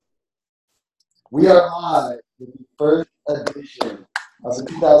We are live with the first edition of the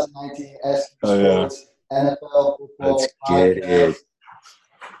 2019 SQ Sports NFL Football Let's get Podcast. it.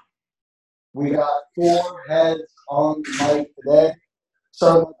 We got 4 heads on the mic today.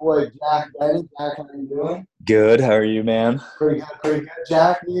 Starting with my boy Jack Benny. Jack, how are you doing? Good. How are you, man? Pretty good.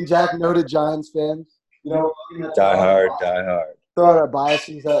 Jack, me and Jack, noted Giants fans. You know, we're gonna Die hard. throw out our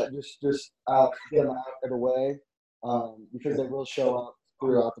biases out, just get them out of the way, because they will show up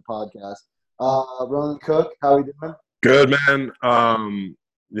throughout the podcast. Ronan Cook, how are you doing? Good, man. Full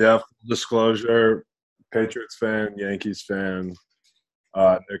disclosure, Patriots fan, Yankees fan,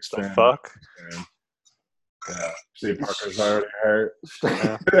 Knicks fan. Fuck? Fan. Yeah. See, Parker's already hurt.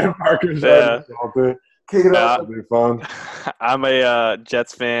 Yeah. Parker's Yeah. already salty. Kick it off. It'll be fun. I'm a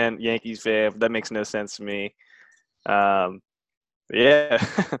Jets fan, Yankees fan. That makes no sense to me. Yeah.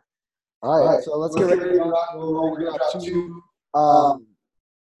 All right, so let's get ready to rock and roll. We're going to have 2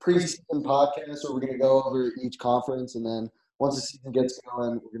 preseason podcasts where we're going to go over each conference, and then once the season gets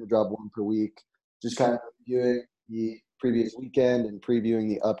going, we're going to drop one per week, just kind of reviewing the previous weekend and previewing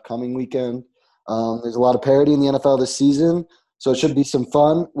the upcoming weekend. There's a lot of parity in the NFL this season, so it should be some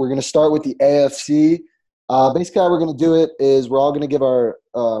fun. We're going to start with the AFC. Basically, how we're going to do it is we're all going to give our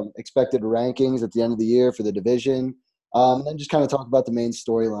expected rankings at the end of the year for the division, and then just kind of talk about the main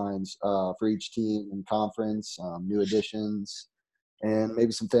storylines for each team and conference, new additions, and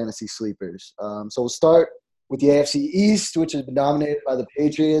maybe some fantasy sleepers. So we'll start with the AFC East, which has been dominated by the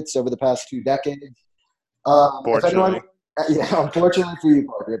Patriots over the past 2 decades. Unfortunately. Unfortunately for you,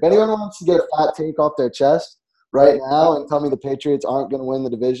 Parker. If anyone wants to get a fat take off their chest right now and tell me the Patriots aren't going to win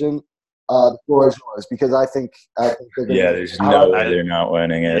the division, the floor is yours, because I think they're going to. Yeah, there's no way they're not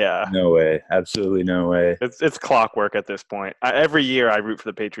winning it. Yeah. No way. Absolutely no way. It's clockwork at this point. Every year I root for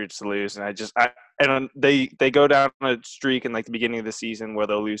the Patriots to lose, and they go down a streak in like the beginning of the season where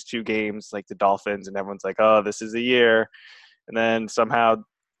they'll lose 2 games, like the Dolphins, and everyone's like, "Oh, this is the year," and then somehow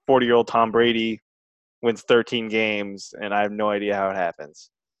 40-year-old Tom Brady wins 13 games, and I have no idea how it happens.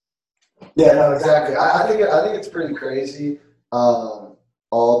 Yeah, no, exactly. I think it's pretty crazy.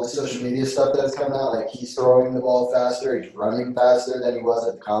 All the social media stuff that's coming out, like he's throwing the ball faster, he's running faster than he was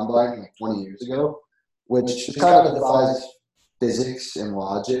at the combine like 20 years ago, which just kind of defies physics and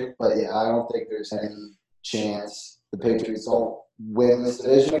logic. But yeah, I don't think there's any chance the Patriots don't win this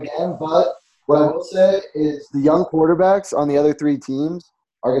division again. But what I will say is the young quarterbacks on the other 3 teams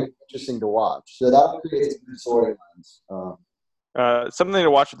are going to be interesting to watch. So that creates good storylines. Something to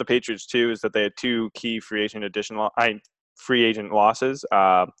watch with the Patriots too is that they had 2 key free agent losses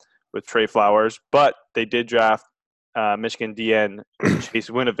with Trey Flowers, but they did draft Michigan DN Chase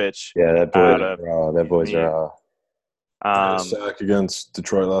Winovich. Yeah, that boy's raw. Sack against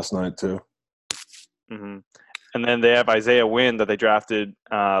Detroit last night, too. Mm-hmm. And then they have Isaiah Wynn that they drafted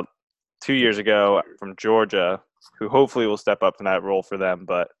 2 years ago from Georgia, who hopefully will step up in that role for them,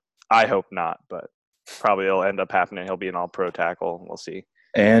 but I hope not. But probably it'll end up happening. He'll be an all-pro tackle. We'll see.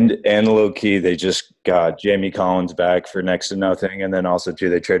 And low-key, they just got Jamie Collins back for next to nothing, and then also, too,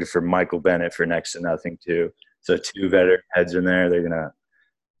 they traded for Michael Bennett for next to nothing, too. So 2 veteran heads in there. They're going to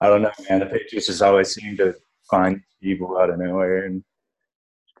 – I don't know, man. The Patriots just always seem to find people out of nowhere, and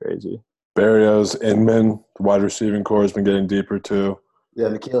it's crazy. Barrios, Inman, the wide receiving core has been getting deeper, too. Yeah,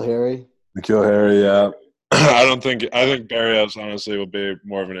 N'Keal Harry, yeah. I think Barrios, honestly, will be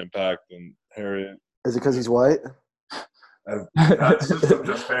more of an impact than Harry. Is it because he's white? That's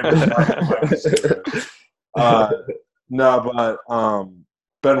just famous.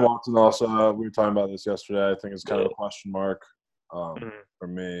 Ben Watson also, we were talking about this yesterday. I think it's kind of a question mark for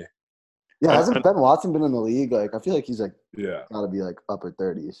me. Yeah, hasn't Ben Watson been in the league? Like, I feel like he's like Yeah. got to be like upper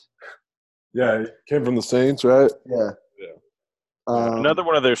 30s. Yeah, he came from the Saints, right? Yeah. Another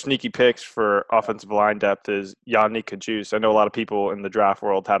one of their sneaky picks for offensive line depth is Yannick Kajus. I know a lot of people in the draft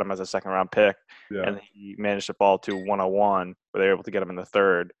world had him as a second-round pick, and he managed to fall to 101, where they were able to get him in the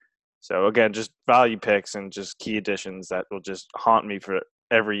 3rd. So, again, just value picks and just key additions that will just haunt me for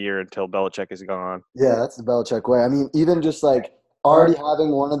every year until Belichick is gone. Yeah, that's the Belichick way. I mean, even just like already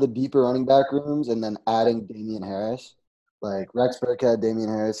having one of the deeper running back rooms and then adding Damian Harris. Like Rex Burkhead, Damian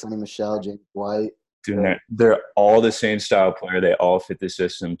Harris, Sonny Michel, James White. Dude, they're all the same style player. They all fit the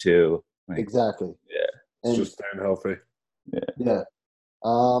system, too. Like, Exactly. Yeah. It's just staying healthy. Yeah.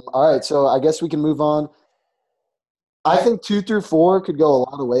 All right, so I guess we can move on. I think 2 through 4 could go a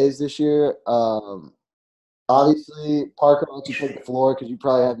lot of ways this year. Obviously, Parker, I'll let you take the floor because you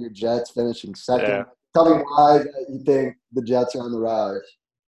probably have your Jets finishing 2nd. Yeah. Tell me why you think the Jets are on the rise.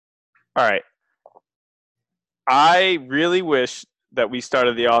 All right. I really wish that we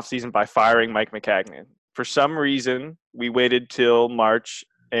started the offseason by firing Mike McCagnon. For some reason, we waited till March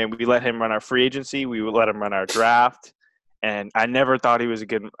and we let him run our free agency. We would let him run our draft, and I never thought he was a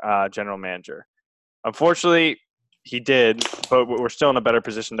good general manager. Unfortunately, he did, but we're still in a better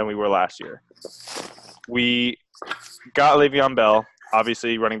position than we were last year. We got Le'Veon Bell.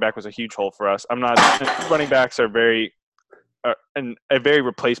 Obviously, running back was a huge hole for us. Running backs are in a very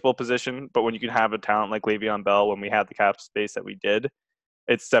replaceable position, but when you can have a talent like Le'Veon Bell, when we had the cap space that we did,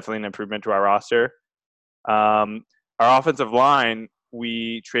 it's definitely an improvement to our roster. Our offensive line,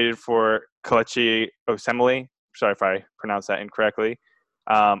 we traded for Kelechi Osemele. Sorry if I pronounced that incorrectly.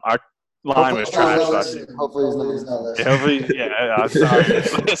 Our line was trash last year. Hopefully he's not listening. I'm sorry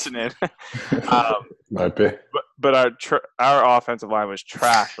if he's listening. Might be. But our offensive line was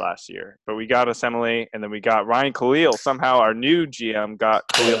trash last year. But we got Osemele, and then we got Ryan Khalil. Somehow our new GM got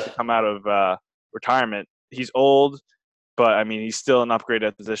Khalil to come out of retirement. He's old, but, I mean, he's still an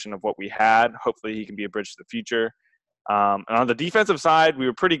upgraded position of what we had. Hopefully he can be a bridge to the future. And on the defensive side, we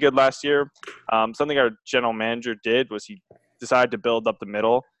were pretty good last year. Something our general manager did was he decided to build up the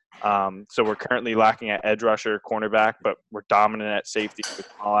middle. So we're currently lacking at edge rusher, cornerback, but we're dominant at safety with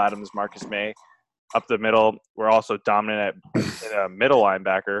Jamal Adams, Marcus May. Up the middle, we're also dominant at middle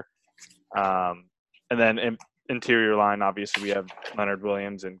linebacker. And then interior line, obviously, we have Leonard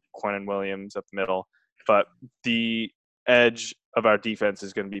Williams and Quinnen Williams up the middle. But the edge of our defense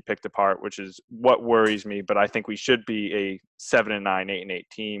is going to be picked apart, which is what worries me. But I think we should be a 7-9, 8-8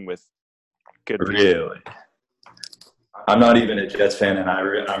 team with good pieces. Really? I'm not even a Jets fan, and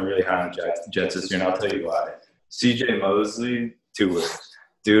I'm really high on Jets this year, and I'll tell you why. C.J. Mosley, 2 words.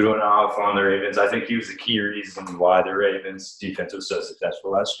 Dude went off on the Ravens. I think he was the key reason why the Ravens' defense was so successful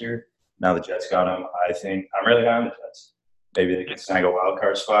last year. Now the Jets got him. I think I'm really high on the Jets. Maybe they can snag a wild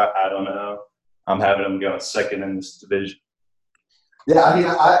card spot. I don't know. I'm having them going second in this division. Yeah, I mean,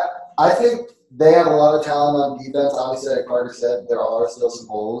 I think they have a lot of talent on defense. Obviously, like Carter said, there are still some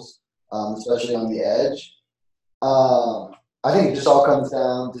holes, especially on the edge. I think it just all comes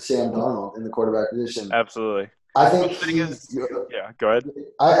down to Sam Darnold in the quarterback position. Absolutely. I think go ahead.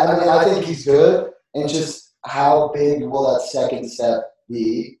 I think he's good. And just how big will that second step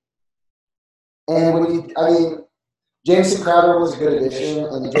be? And Jameson Crowder was a good addition.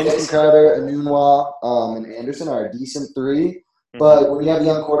 And Jameson Crowder, Enunwa, and Anderson are a decent 3. But when you have a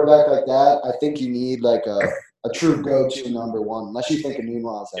young quarterback like that, I think you need like a true go-to number 1, unless you think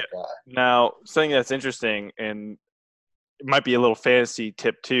Enunwa is that guy. Now, something that's interesting, and it might be a little fantasy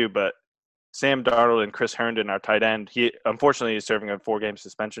tip too, but Sam Darnold and Chris Herndon, our tight end, he unfortunately is serving a 4-game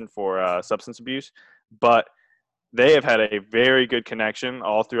suspension for substance abuse, but they have had a very good connection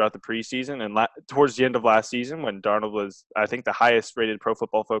all throughout the preseason. And towards the end of last season, when Darnold was, I think, the highest-rated Pro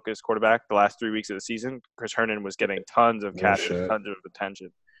Football Focus quarterback the last 3 weeks of the season, Chris Herndon was getting tons of catches, tons of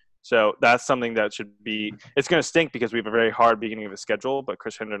attention. So that's something that should be – it's going to stink because we have a very hard beginning of the schedule, but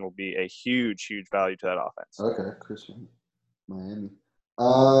Chris Herndon will be a huge, huge value to that offense. Okay, Chris Herndon,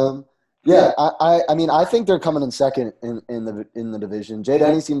 Miami. Yeah, I mean, I think they're coming in second in the division. Jay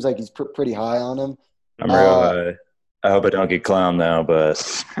Denny seems like he's pretty high on him. I'm real high. I hope I don't get clowned now,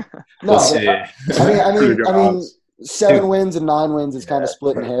 but we'll see. I mean, 7 wins and 9 wins is kind of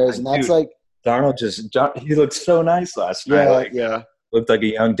splitting hairs, and that's like Darnold he looked so nice last night. Yeah. Looked like a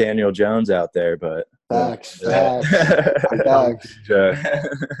young Daniel Jones out there, but facts. Yeah,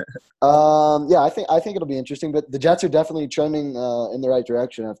 I think it'll be interesting, but the Jets are definitely trending in the right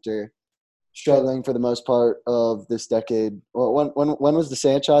direction after struggling for the most part of this decade. Well, when was the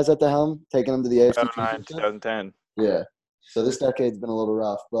Sanchez at the helm, taking them to the AFC? 2009, 2010. Yeah. So this decade's been a little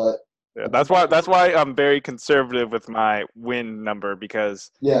rough, but yeah, that's why I'm very conservative with my win number,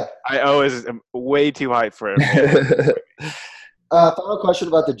 because I always am way too high for it. Final question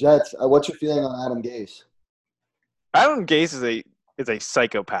about the Jets. What's your feeling on Adam Gase? Adam Gase is a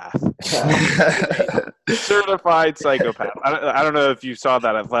psychopath. Certified psychopath. I don't know if you saw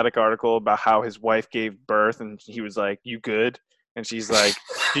that Athletic article about how his wife gave birth and he was like, "You good?" And she's like,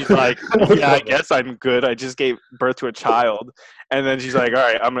 "Yeah, I guess I'm good. I just gave birth to a child." And then she's like, "All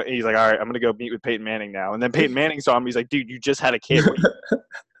right, I'm gonna go meet with Peyton Manning now." And then Peyton Manning saw him. He's like, "Dude, you just had a kid."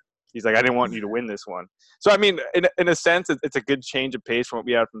 He's like, "I didn't want you to win this one." So I mean, in a sense, it's a good change of pace from what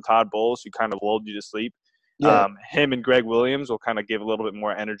we had from Todd Bowles, who kind of lulled you to sleep. Yeah. Him and Greg Williams will kind of give a little bit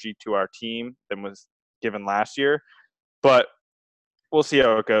more energy to our team than was given last year. But we'll see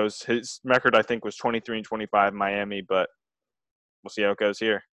how it goes. His record, I think, was 23-25 in Miami, but we'll see how it goes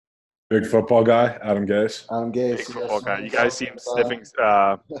here. Big football guy, Adam Gase. Big football guy. You guys see him sniffing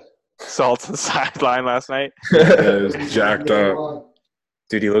salt on the sideline last night? Yeah, he was jacked up.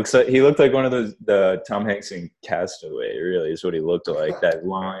 Dude, he looked like one of the Tom Hanks in Castaway. Really, is what he looked like. That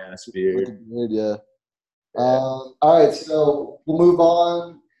long ass beard. Yeah. All right, so we'll move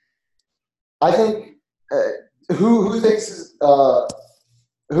on I think who thinks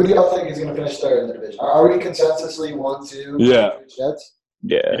who do y'all think is going to finish third in the division? Are we consensusly 1-2? Yeah. Jets.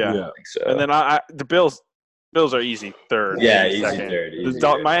 Yeah, Yeah. I think so. And then the Bills are easy third. Yeah, maybe easy second. third. Easy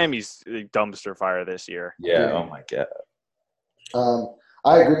Miami's a dumpster fire this year. Yeah. Oh my god.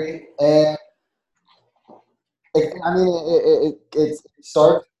 I agree, and it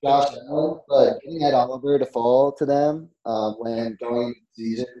starts with Josh Allen, but getting Ed Oliver to fall to them when going into the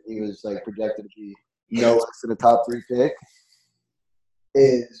season, he was like projected to be no less than a top 3 pick.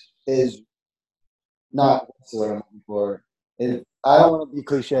 Is not what I'm looking for. I don't want to be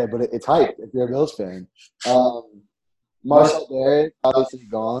cliche, but it's hype if you're a Bills fan. Marcel Barrett obviously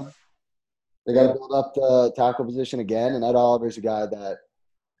gone. They got to build up the tackle position again, and Ed Oliver's a guy that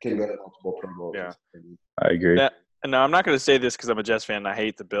can go to multiple Pro Bowls. Yeah, I agree. And now I'm not going to say this because I'm a Jets fan and I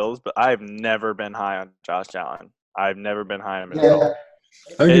hate the Bills, but I've never been high on Josh Allen. I've never been high on him at all.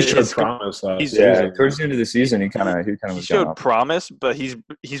 I think he showed promise. Towards the end of the season, he kind of he showed promise, but he's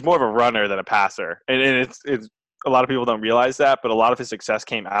more of a runner than a passer, and it's a lot of people don't realize that, but a lot of his success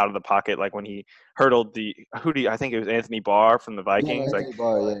came out of the pocket, like when he hurdled I think it was Anthony Barr from the Vikings.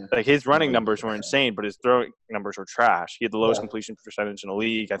 Like his running numbers were insane, but his throwing numbers were trash. He had the lowest completion percentage in the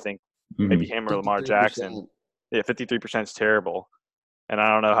league. I think maybe him or Lamar Jackson. Yeah, 53% is terrible. And I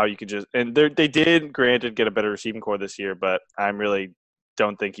don't know how you could just – and they did, granted, get a better receiving core this year, but I really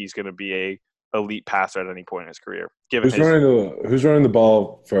don't think he's going to be a elite passer at any point in his career. Who's running the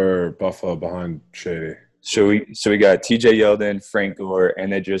ball for Buffalo behind Shady? So we got T.J. Yeldon, Frank Gore,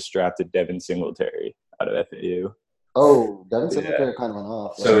 and they just drafted Devin Singletary out of FAU. Oh, Devin Singletary kind of went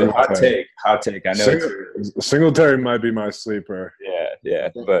off. So hot take. I know Singletary might be my sleeper. Yeah,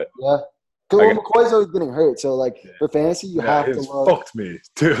 but – yeah. McCoy's always getting hurt, so for fantasy, you have to love. Fucked me,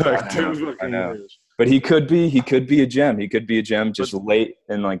 dude. I know. But he could be a gem. He could be a gem just late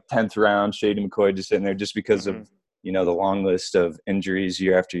in 10th round. Shady McCoy just sitting there just because of the long list of injuries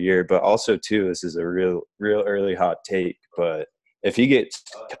year after year. But also too, this is a real early hot take. But if he gets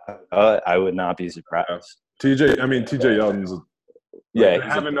cut, I would not be surprised. TJ Yeldon's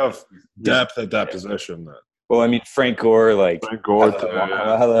have enough depth at that position that. Well, I mean, Frank Gore,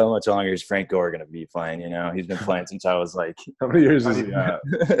 how much longer is Frank Gore going to be playing? He's been playing since I was how many years is he at?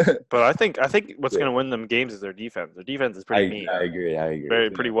 But I think what's going to win them games is their defense. Their defense is pretty neat. I agree.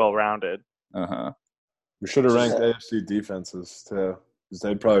 Pretty well rounded. We should have ranked AFC defenses too, because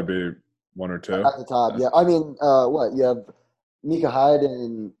they'd probably be 1 or 2 at the top. Yeah, I mean, you have Micah Hyde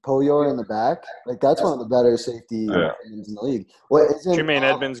and Poyor in the back. That's one of the better safety in the league. Jermaine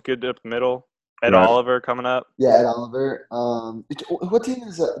Edmonds good up the middle. Ed Oliver coming up. Yeah, Ed Oliver. What team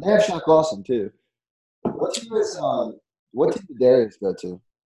is that? They have Shaq Lawson too. What team did Darius go to?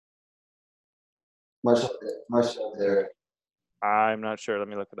 Marshall Darius. I'm not sure. Let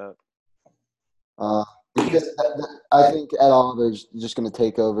me look it up. Because I think Ed Oliver is just going to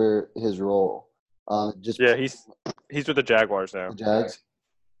take over his role. He's with the Jaguars now. The Jags.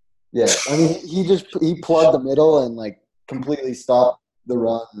 Yeah, I mean he plugged the middle and completely stopped the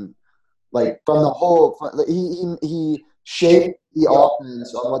run. From the whole, he shaped the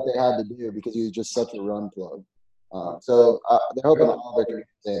offense on what they had to do because he was just such a run plug. So they're hoping Oliver can do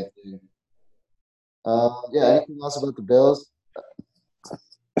the same thing. Anything else about the Bills?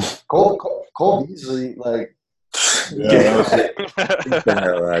 Cole Beasley, Get the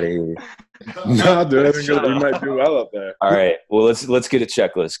hell out of here. No, dude, I think you might do well up there. All right, well let's get a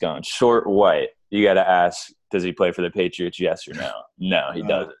checklist going. Short white. You got to ask, does he play for the Patriots? Yes or no? No, he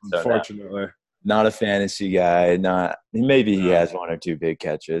doesn't. So unfortunately, not a fantasy guy. Maybe he has 1 or 2 big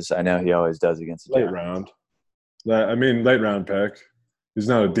catches. I know he always does against the late round. Late round pick. He's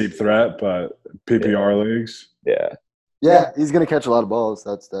not a deep threat, but PPR leagues. Yeah, he's gonna catch a lot of balls.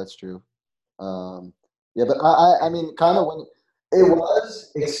 That's true. But I mean, kind of when it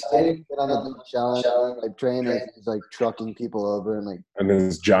was exciting to get on the big challenge, train is trucking people over and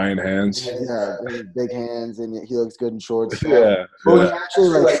his giant hands. Yeah, his big hands, and he looks good in shorts. Yeah. But when you actually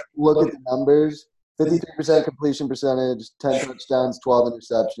look at the numbers, 53% completion percentage, 10 touchdowns, 12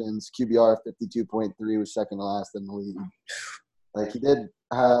 interceptions, QBR 52.3 was second to last in the league. He did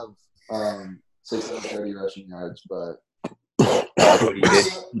have 630 rushing yards, but.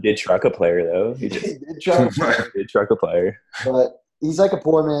 He did truck a player, though. He did truck a player. But he's like a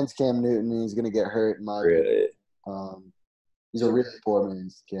poor man's Cam Newton, and he's going to get hurt. Really? He's a really poor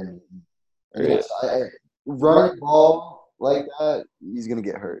man's Cam Newton. Really? Running ball like that, he's going to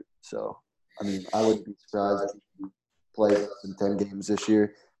get hurt. So, I mean, I wouldn't be surprised if he plays in 10 games this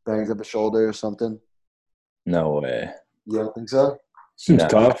year, bangs up a shoulder or something. No way. You don't think so? Seems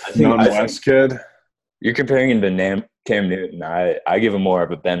tough. Mountain West kid. You're comparing him to Cam Newton. I give him more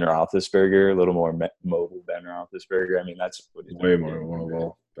of a Ben Roethlisberger, a little more mobile Ben Roethlisberger. I mean, that's what he's way more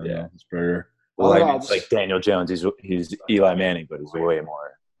mobile Ben Roethlisberger. Well, I mean, it's like Daniel Jones. He's Eli Manning, but he's way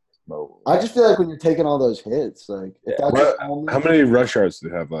more mobile. I just feel like when you're taking all those hits, like how many rush yards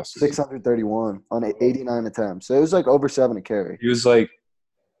did he have last season? 631 on 89 attempts. So it was like over 7 a carry. He was like,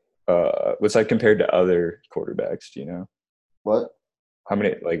 what's that compared to other quarterbacks? Do you know? What? How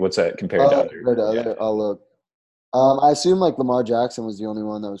many? Like, what's that compared to other? Compared to other, I'll look. I assume like Lamar Jackson was the only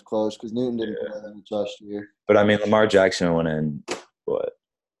one that was close because Newton didn't play that much last year. But I mean, Lamar Jackson went in what?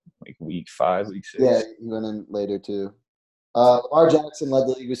 Like week 5, week 6? Yeah, he went in later too. Lamar Jackson led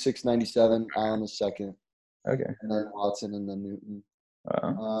the league with 697. Allen was second. Okay. And then Watson and then Newton.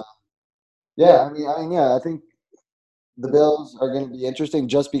 Uh-huh. Yeah, I think the Bills are going to be interesting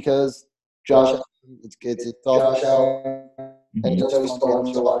just because Josh Allen, it's off Josh Allen, and it's always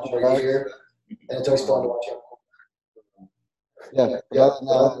fun to watch right here, and it's always fun to watch him. Yeah, but other than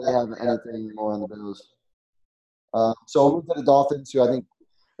that, I don't really have anything more on the Bills. So we'll move to the Dolphins, who I think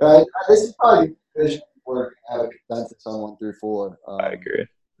this is probably division we're going to have a consensus on 1 through 4. I agree.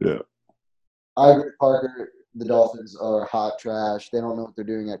 Yeah. I agree with Parker. The Dolphins are hot trash. They don't know what they're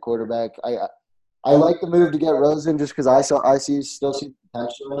doing at quarterback. I like the move to get Rosen just because I still see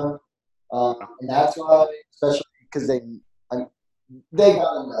potential in him. And that's why, especially because they got him.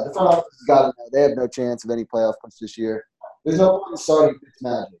 The front office has got him. They have no chance of any playoff push this year. There's no point in starting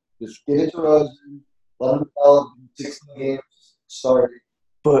Fitzmagic. Just give it to Rosen. Let him develop 16 games. Start.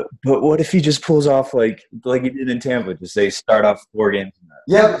 But what if he just pulls off like he did in Tampa? Just they start off 4 games.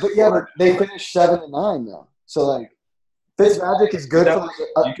 But they finished 7-9 though. So like Fitzmagic is good.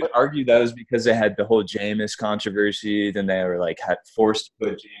 You could argue that was because they had the whole Jameis controversy. Then they were like had forced to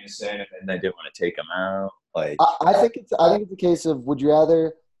put Jameis in, and then they didn't want to take him out. Like I think it's a case of would you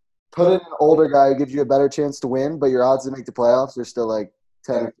rather put in an older guy who gives you a better chance to win, but your odds to make the playoffs are still like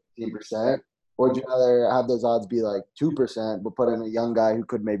 10 or 15%, or would you rather have those odds be like 2%, but put in a young guy who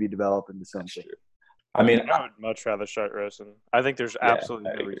could maybe develop into something? I mean, I would much rather start Rosen. I think there's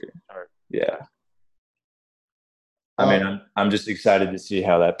absolutely no reason to start. Yeah. I mean, I'm just excited to see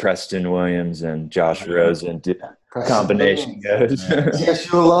how that Preston Williams and Josh Rosen combination goes.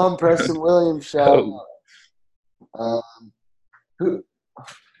 CSU alum Preston Williams, shout out.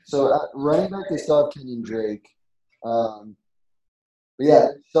 So running back, they still have Kenyon Drake. But yeah,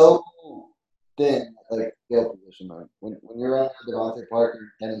 so thin like field position. Like when you're on Devontae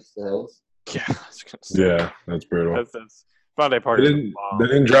Parker, Kenny Stills. Yeah, that's brutal. That's Devontae Parker. They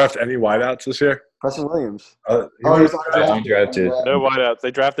didn't draft any wideouts this year. Preston Williams. He was undrafted. No wideouts. They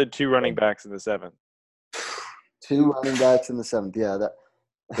drafted 2 running backs in the 7th. 2 running backs in the 7th. Yeah, that.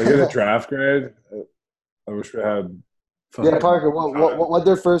 They get a draft grade. I wish we had. Yeah, Parker. What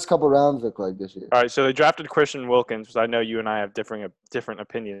their first couple rounds look like this year? All right, so they drafted Christian Wilkins, which I know you and I have different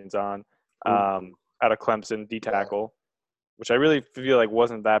opinions on, out of Clemson, D tackle, which I really feel like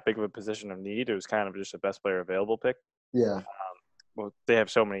wasn't that big of a position of need. It was kind of just a best player available pick. Yeah. Well, they have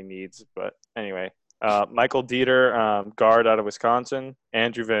so many needs, but anyway. Michael Dieter, guard out of Wisconsin.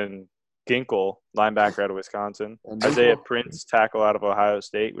 Andrew Van Ginkel, linebacker out of Wisconsin. Isaiah Prince, tackle out of Ohio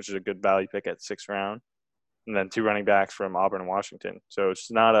State, which is a good value pick at 6th round. And then 2 running backs from Auburn and Washington. So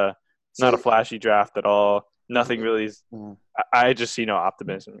it's not a flashy draft at all. Nothing really is – I just see no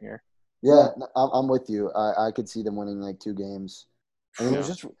optimism here. Yeah, I'm with you. I could see them winning like 2 games. I mean,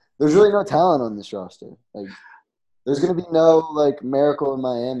 there's really no talent on this roster. Like, there's going to be no like miracle in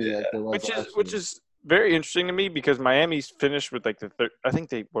Miami. Like there was which is very interesting to me because Miami's finished with like I think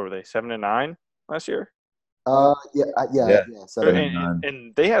they were 7-9 last year. Yeah. 7-9.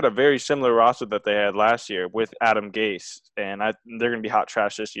 And they had a very similar roster that they had last year with Adam Gase, and they're going to be hot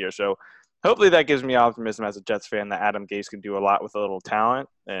trash this year. So hopefully that gives me optimism as a Jets fan that Adam Gase can do a lot with a little talent,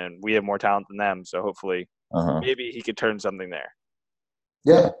 and we have more talent than them. So hopefully maybe he could turn something there.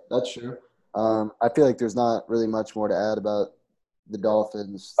 Yeah, that's true. I feel like there's not really much more to add about the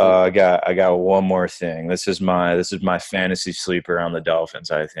Dolphins. I got one more thing. This is my fantasy sleeper on the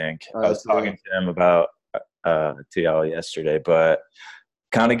Dolphins. I think I was talking to him about to y'all yesterday, but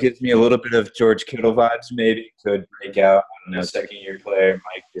kind of gives me a little bit of George Kittle vibes. Maybe could break out. I don't know, 2nd-year player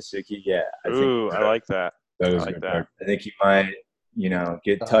Mike Gesicki. Yeah, I like that. That is I like good. that. I think he might.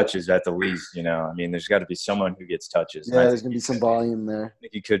 Get touches at the least. I mean, there's got to be someone who gets touches. Yeah, there's going to be some volume there. I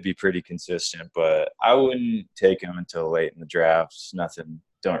think he could be pretty consistent, but I wouldn't take him until late in the drafts.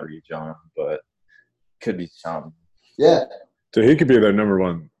 Don't reach on him, but could be something. Yeah. So he could be their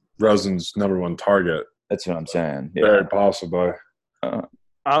Rosen's number 1 target. That's what I'm saying. Yeah. Very possibly. I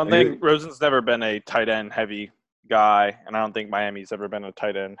don't think Rosen's never been a tight end heavy guy, and I don't think Miami's ever been a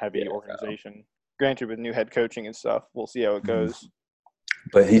tight end heavy organization. granted, with new head coaching and stuff, we'll see how it goes.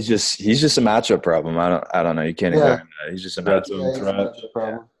 But he's just a matchup problem. I don't know. You can't ignore him. He's just a That's matchup. a threat.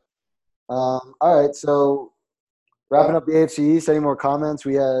 Problem. All right, so wrapping up the AFC East. Any more comments?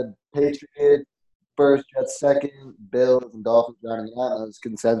 We had Patriots first, Jets second, Bills and Dolphins rounding out. That was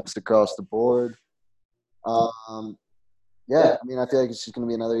consensus across the board. Yeah, I mean, I feel like it's just going to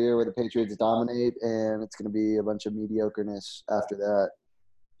be another year where the Patriots dominate, and it's going to be a bunch of mediocreness after that.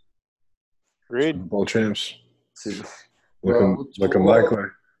 Agreed. Bowl champs. Looking likely.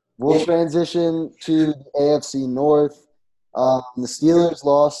 We'll transition to the AFC North. The Steelers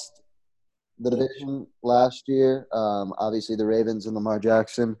lost the division last year. Obviously, the Ravens and Lamar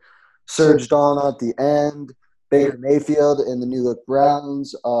Jackson surged on at the end. Baker Mayfield and the new look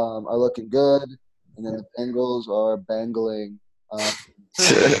Browns are looking good. And then the Bengals are bangling. I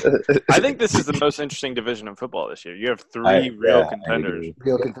think this is the most interesting division in football this year. You have three real contenders.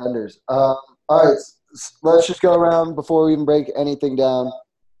 Real contenders. All right, let's just go around before we even break anything down.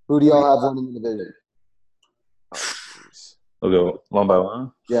 Who do y'all have winning the division? We'll go one by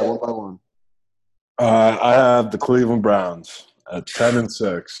one. Yeah, one by one. I have the Cleveland Browns at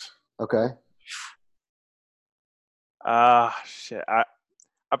 10-6. Okay. Shit.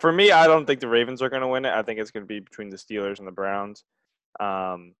 For me, I don't think the Ravens are going to win it. I think it's going to be between the Steelers and the Browns.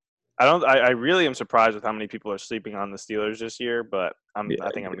 I really am surprised with how many people are sleeping on the Steelers this year, but I think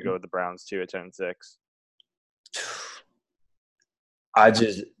I'm going to go with the Browns too at 10-6.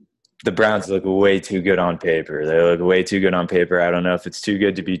 The Browns look way too good on paper. They look way too good on paper. I don't know if it's too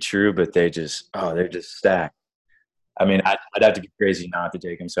good to be true, but they're just stacked. I mean, I'd have to be crazy not to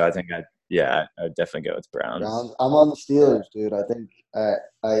take them. So I think I'd definitely go with Browns. I'm on the Steelers, dude. I think I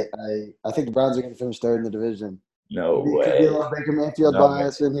think the Browns are going to finish third in the division. No way. Could be a little Baker Mayfield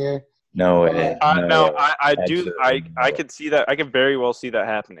bias in here. No way. I could see that. I could very well see that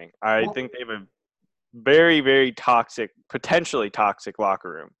happening. I think they have a very, very toxic, potentially toxic locker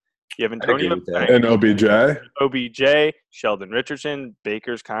room. You have Antonio and OBJ, Sheldon Richardson.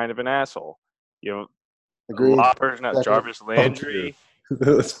 Baker's kind of an asshole. You know, Agreed. Jarvis Landry.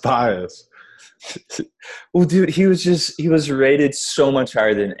 That's bias. Well, dude, he was rated so much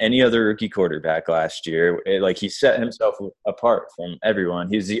higher than any other rookie quarterback last year. He set himself apart from everyone.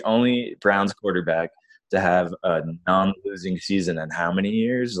 He was the only Browns quarterback to have a non-losing season in how many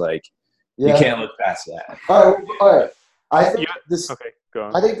years? You can't look past that. All right. I think go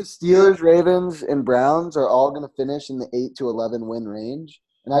on. I think the Steelers, Ravens, and Browns are all going to finish in the 8 to 11 win range,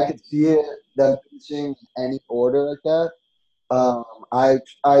 and I could see them finishing in any order like that. I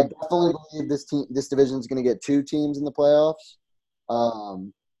definitely believe this division is going to get two teams in the playoffs.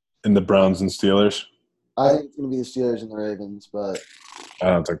 In the Browns and Steelers? I think it's going to be the Steelers and the Ravens, but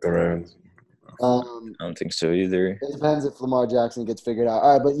I don't think the Ravens. I don't think so either. It depends if Lamar Jackson gets figured out.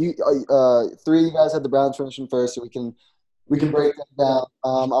 All right, but you three of you guys had the Browns finishing first, so we can break that down.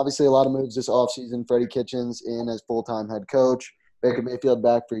 Obviously, a lot of moves this offseason. Freddie Kitchens in as full-time head coach. Baker Mayfield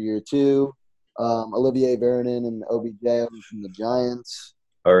back for year 2. Olivier Vernon and OBJ from the Giants.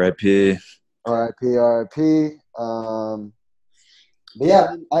 R.I.P. R.I.P. But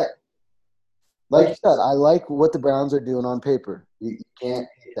yeah, I like you said, I like what the Browns are doing on paper. You can't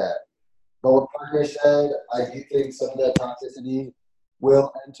hate that. But what Parker said, I do think some of that toxicity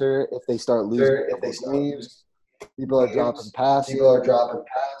will enter if they start losing. If they games, people are dropping passes.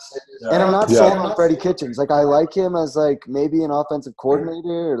 And I'm not sold on Freddie Kitchens. I like him as maybe an offensive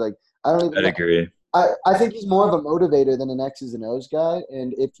coordinator or I don't even. I'd agree. I think he's more of a motivator than an X's and O's guy.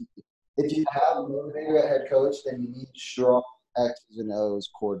 And if you have a motivator at head coach, then you need strong X's and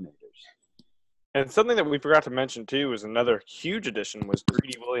O's coordinators. And something that we forgot to mention too was another huge addition was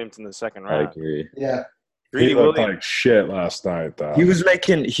Greedy Williams in the second round. I agree. Yeah. He looked like shit last night, though. He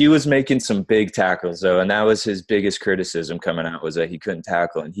was making some big tackles though, and that was his biggest criticism coming out was that he couldn't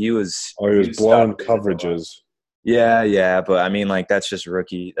tackle, and he was blowing coverages. Yeah, but I mean, that's just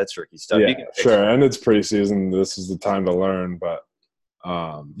rookie stuff. Yeah, sure, and it's preseason. This is the time to learn, but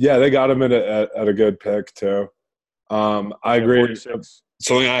they got him at a good pick too. I agree. 46.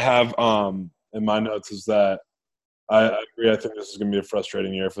 Something I have in my notes is that I agree. I think this is going to be a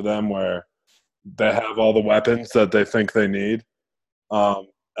frustrating year for them where they have all the weapons that they think they need, and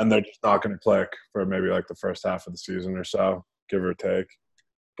they're just not going to click for maybe the first half of the season or so, give or take.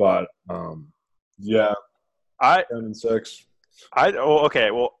 But 10-6. I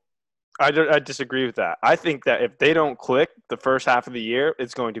disagree with that. I think that if they don't click the first half of the year,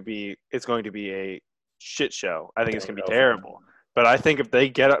 it's going to be a shit show. I think it's going to be terrible. But I think if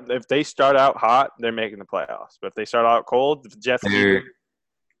they start out hot, they're making the playoffs. But if they start out cold, Jeff Sunday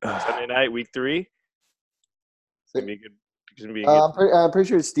night, week 3, it's gonna be good. It's gonna be a good. I'm pretty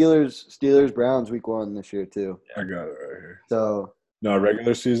sure it's Steelers Browns week 1 this year too. I got it right here. So no,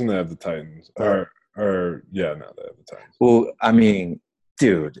 regular season they have the Titans. No, they have the Titans. Well, I mean,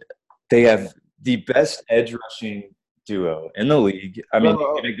 dude, they have the best edge rushing duo in the league. I mean,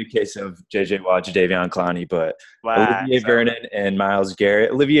 you can make the case of J.J. Watt, Jadeveon Clowney, but Olivier Vernon and Myles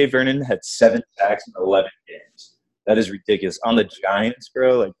Garrett. Olivier Vernon had 7 sacks in 11 games. That is ridiculous. On the Giants,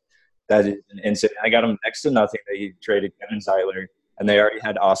 bro, like that is an insane. I got him next to nothing. They traded Kevin Zeitler, and they already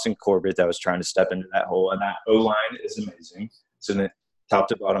had Austin Corbett that was trying to step into that hole, and that O-line is amazing. So then top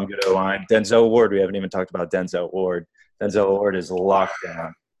to bottom, good O-line. Denzel Ward, we haven't even talked about Denzel Ward. Denzel Ward is locked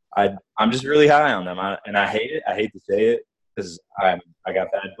down. I'm just really high on them, and I hate it. I hate to say it because I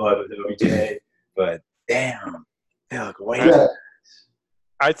got bad blood with OBJ, but damn, they look way better.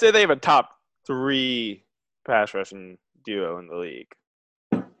 I'd say they have a top 3 pass rushing duo in the league.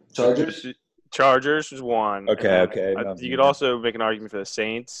 Chargers is 1. Okay. You could also make an argument for the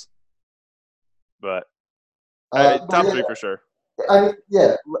Saints, but top 3 for sure.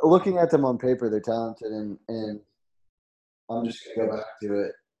 Looking at them on paper, they're talented, and I'm just gonna go back to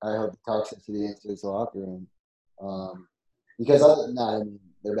it. I hope the toxicity enters the locker room, because other than that, I mean,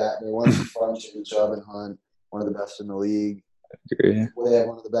 they're one of the front, Chubb and Hunt, one of the best in the league. They have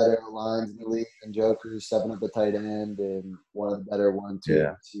one of the better lines in the league, and Joker stepping up at tight end, and one of the better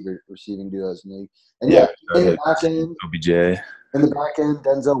 1-2 receiving duos in the league. And in the back end, OBJ. In the back end,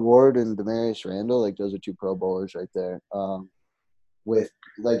 Denzel Ward and Demarius Randall, like those are 2 Pro Bowlers right there. With,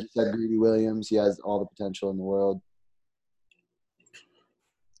 like you said, Greedy Williams, he has all the potential in the world.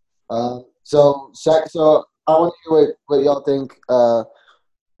 So I want to hear what y'all think.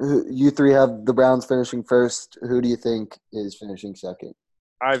 You 3 have the Browns finishing first. Who do you think is finishing second?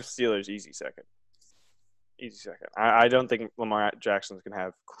 I have Steelers easy second. I don't think Lamar Jackson's going to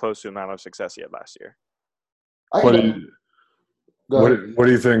have close to the amount of success he had last year. What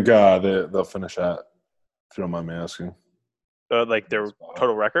do you think they'll finish at, if you don't mind me asking? Like their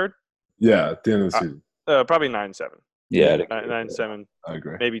total record? Yeah, at the end of the season. Probably 9-7. Yeah, 9-7. I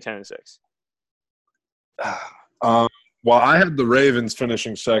agree. Maybe 10-6. Well, I had the Ravens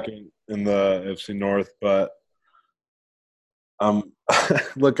finishing second in the FC North, but I'm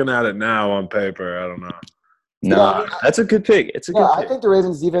looking at it now on paper. I don't know. No, that's a good pick. It's a good pick. I think the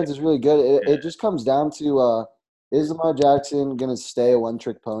Ravens' defense is really good. It just comes down to is Lamar Jackson going to stay a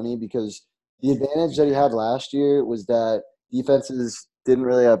one-trick pony? Because the advantage that he had last year was that defenses didn't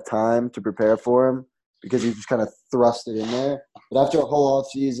really have time to prepare for him because he just kind of thrust it in there. But after a whole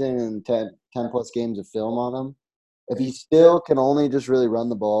offseason and 10-plus games of film on him, if he still can only just really run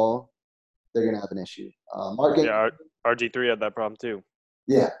the ball, they're going to have an issue. RG3 had that problem too.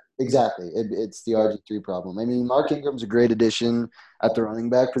 Yeah, exactly. It's the RG3 problem. I mean, Mark Ingram's a great addition at the running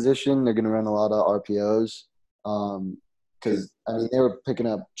back position. They're going to run a lot of RPOs because, I mean, they were picking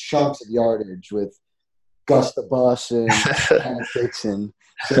up chunks of yardage with Gus the Bus and Hannah Dixon.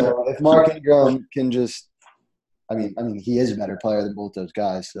 So if Mark Ingram can just – I mean, he is a better player than both those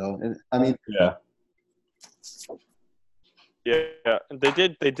guys. So, I mean – yeah. Yeah, they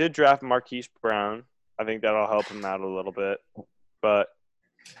did draft Marquise Brown. I think that'll help him out a little bit. But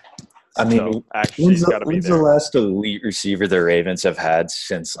I mean, when's the last elite receiver the Ravens have had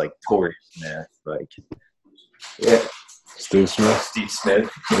since like Torrey Smith? Like, yeah, Steve Smith. Yeah,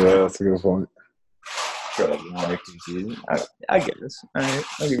 that's a good point. For like 1 or 2 seasons, I guess. All right,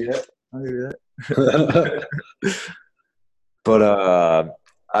 I'll give you that. But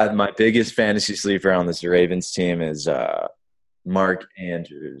my biggest fantasy sleeper on this Ravens team is Mark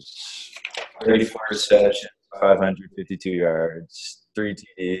Andrews. 34 receptions, 552 yards, 3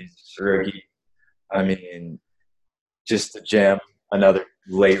 TDs, rookie. I mean, just a gem. Another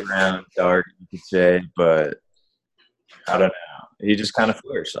late round dart, you could say, but I don't know. He just kind of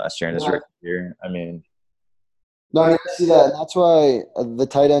flourished last year in his rookie year. I mean, no, I see that, and that's why the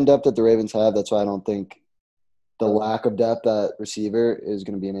tight end depth that the Ravens have. That's why I don't think the lack of depth at receiver is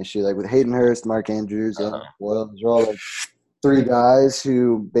going to be an issue. Like with Hayden Hurst, Mark Andrews, and Boyle, those are all like 3 guys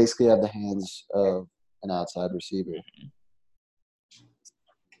who basically have the hands of an outside receiver.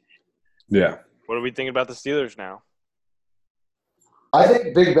 Yeah. What do we think about the Steelers now? I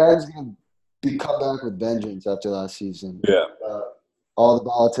think Big Ben's going to come back with vengeance after last season. Yeah. All the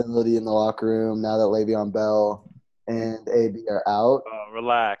volatility in the locker room now that Le'Veon Bell and AB are out.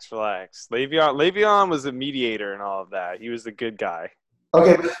 Relax. Le'Veon was a mediator and all of that. He was the good guy.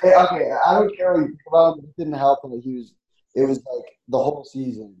 Okay. I don't care what you think about him, but it didn't help him that it was like the whole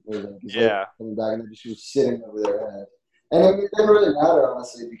season. It was like coming back and just was sitting over their head. And it didn't really matter,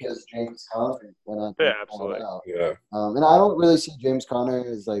 honestly, because James Conner went on. Yeah, absolutely. Yeah. And I don't really see James Conner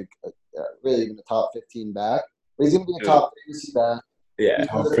as like really even a top 15 back. but he's going to be a top fantasy back. Yeah.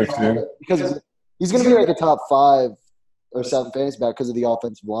 Because he's going to be like a top 5 or 7 fantasy back because of the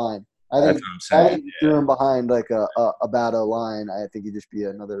offensive line. I think you threw him behind like a bad O-line, I think he'd just be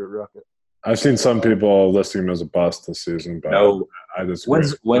another rocket. I've seen some people listing him as a bust this season, but no. I just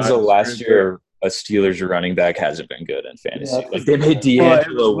when's the last year a Steelers running back hasn't been good in fantasy? Like they made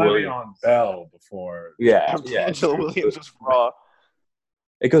D'Angelo Williams. Bell before. Yeah. D'Angelo Williams was raw.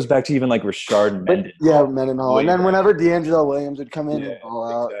 It goes back to even like Rashard Mendenhall. Yeah, Mendenhall. And then whenever D'Angelo Williams would come in and ball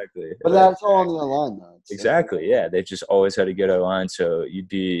out. Exactly. But that's all on the O-line, though. Exactly, yeah. They've just always had a good O-line, so you'd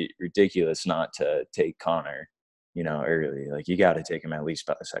be ridiculous not to take Connor, early. Like, you got to take him at least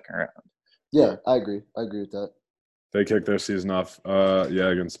by the second round. Yeah, I agree. I agree with that. They kicked their season off,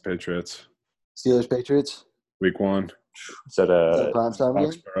 against the Patriots. Steelers, Patriots? Week 1. Is that a prime time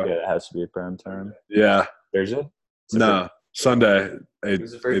game? Yeah, it has to be a prime time. Yeah. Thursday? No, Sunday.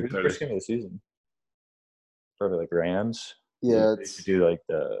 Who's the first game of the season? Probably like Rams. Yeah, they should do like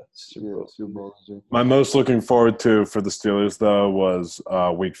the Super Bowl. My most looking forward to for the Steelers though was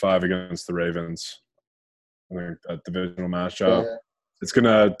Week 5 against the Ravens. I think that divisional matchup. Yeah. It's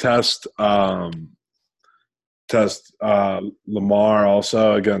gonna test Lamar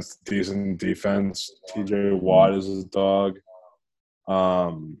also against decent defense. TJ Watt is his dog.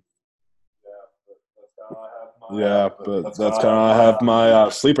 Yeah, but that's kind of I have my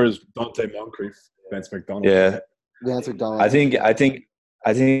sleepers. Dante Moncrief, Vance McDonald. Yeah, Vance McDonald. I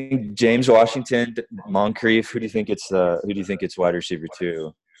think James Washington, Moncrief. Who do you think it's wide receiver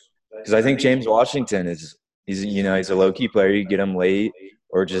 2? Because I think James Washington he's a low key player. You get him late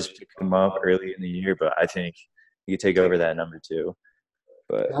or just pick him up early in the year. But I think he could take over that number 2.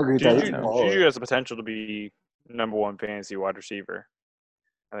 But Juju has the potential to be number 1 fantasy wide receiver.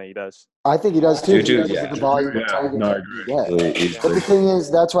 I think he does. I think he does too. Juju, I agree. Yeah. But the thing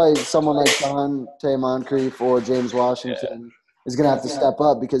is, that's why someone like Dante Moncrief or James Washington is going to have to step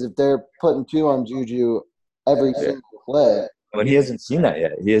up, because if they're putting 2 on Juju every single play. Well, he hasn't seen that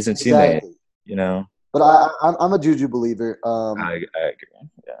yet. He hasn't seen that yet, But I'm a Juju believer. I agree.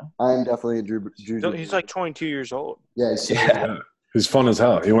 Yeah. I'm definitely a Juju. He's like 22 years old. Yeah. He's fun as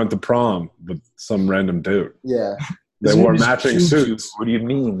hell. He went to prom with some random dude. Yeah. They wore matching suits. What do you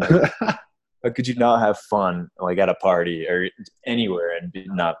mean? How could you not have fun like at a party or anywhere and be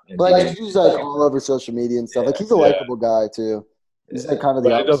not? Like he's like all over social media and stuff. Like he's a likable guy too. He's like kind of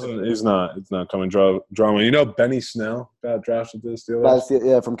the. He's not coming drama. Benny Snell got drafted to the Steelers.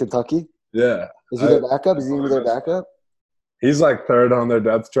 Yeah, from Kentucky. Yeah. Is he their backup? Is he even their backup? He's like 3rd on their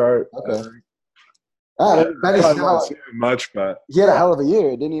depth chart. Okay. Benny Snell much, but he had a hell of a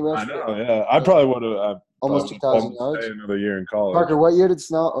year, didn't he? I know. Yeah, I probably would have. Almost 2,000 yards. Another year in college. Parker, what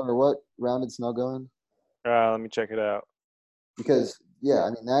round did Snell go in? Let me check it out. Because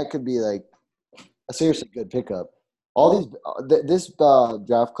that could be like a seriously good pickup. All these this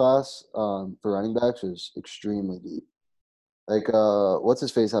draft class for running backs is extremely deep. Like what's his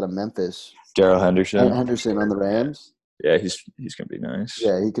face out of Memphis? Darrell Henderson. Henderson on the Rams. Yeah, he's gonna be nice.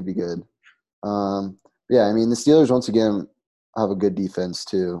 Yeah, he could be good. The Steelers once again have a good defense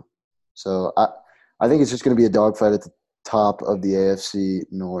too. So I think it's just going to be a dogfight at the top of the AFC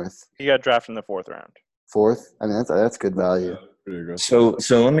North. He got drafted in the 4th round. 4th? That's good value. Yeah, so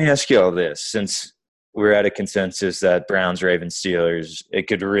let me ask you all this. Since we're at a consensus that Browns, Ravens, Steelers, it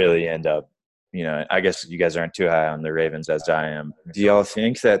could really end up, I guess you guys aren't too high on the Ravens as I am. Do y'all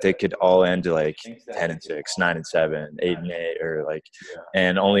think that they could all end like 10-6, 9-7, 8-8, or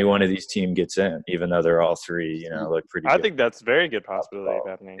and only one of these teams gets in, even though they're all 3, look pretty good? I think that's a very good possibility of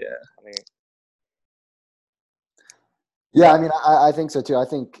happening. Yeah. Yeah, I think so too. I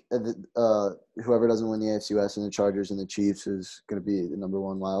think whoever doesn't win the AFC West and the Chargers and the Chiefs is going to be the number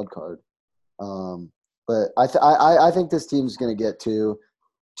 1 wild card. But I think this team's going to get two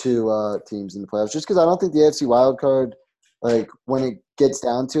teams in the playoffs, just because I don't think the AFC wild card, like when it gets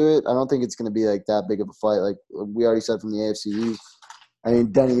down to it, I don't think it's going to be like that big of a fight. Like we already said from the AFC East.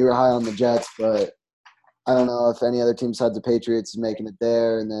 Denny, you were high on the Jets, but I don't know if any other team besides the Patriots is making it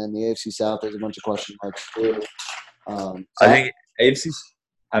there. And then the AFC South, there's a bunch of question marks too. I think AFC.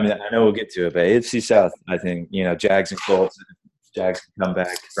 I know we'll get to it, but AFC South. I think Jags and Colts. Jags can come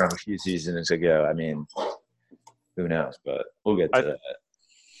back from a few seasons ago. Who knows? But we'll get to that.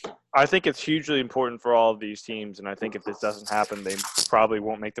 I think it's hugely important for all of these teams, and I think if this doesn't happen, they probably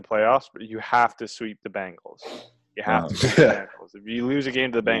won't make the playoffs. But you have to sweep the Bengals. You have to sweep the Bengals. If you lose a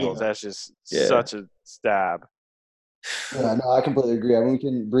game to the Bengals, that's just such a stab. Yeah, no, I completely agree. We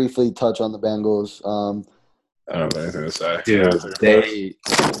can briefly touch on the Bengals. I don't have anything to say. Dude,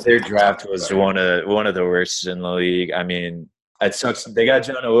 their draft was one of the worst in the league. It sucks. They got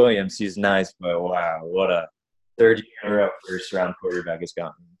Jonah Williams. He's nice, but wow, what a third year in a row first round quarterback has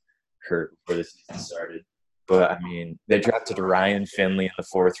gotten hurt before the season started. But I mean, they drafted Ryan Finley in the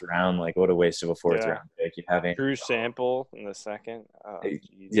 4th round. Like, what a waste of a 4th round pick. You have Drew Sample in the 2nd. Oh,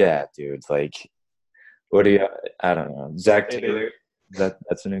 yeah, dude. Like, what do you? I don't know. Zach Taylor.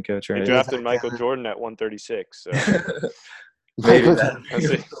 That's a new coach, right? They drafted Michael Jordan at 136. So. Maybe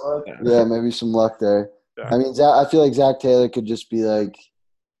yeah, maybe some luck there. Yeah. I mean, I feel like Zach Taylor could just be like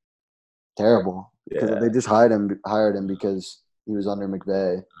terrible because they just hired him because he was under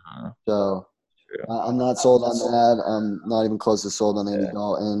McVay. Uh-huh. So I'm not sold on that. I'm not even close to sold on Andy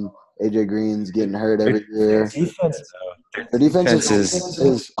Dalton. AJ Green's getting hurt every year. Their defense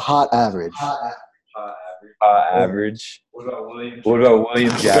is hot average. Average. What about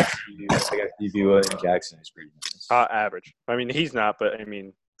William Jackson? I got DB William Jackson is pretty nice. Average. I mean, he's not, but I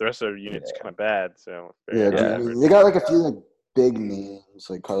mean, the rest of their unit's kind of bad. So they got like a few like big names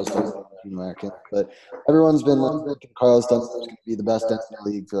like Carlos Dunlap, but everyone's been looking Carlos Dunlap's going to be the best in the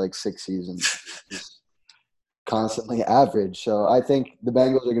league for like 6 seasons. He's constantly average. So I think the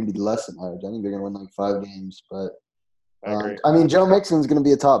Bengals are going to be less than average. I think they're going to win like 5 games, but I mean, Joe Mixon's going to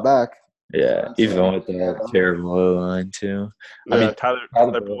be a top back. Yeah, even with that terrible O-line too. Yeah, I mean, Tyler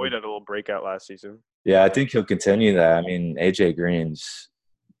Boyd had a little breakout last season. Yeah, I think he'll continue that. I mean, AJ Green's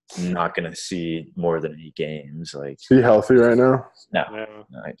not going to see more than 8 games. Like, is he healthy right now? No,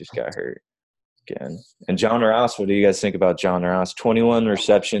 he just got hurt again. And John Ross, what do you guys think about John Ross? 21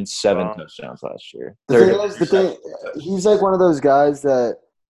 receptions, 7 touchdowns last year. The thing, he's like one of those guys that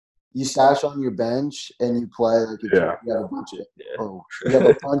you stash on your bench and you play like you have a bunch of you have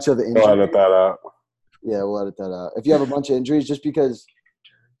a bunch of injuries. We'll edit that out. Yeah, we'll edit that out. If you have a bunch of injuries, just because.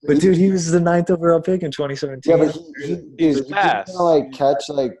 But dude, he was the 9th overall pick in 2017. Yeah, but he's gonna like catch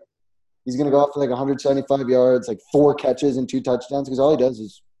like he's gonna go off for like 175 yards, like 4 catches and 2 touchdowns because all he does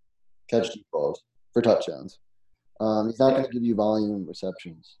is catch deep balls for touchdowns. He's not going to give you volume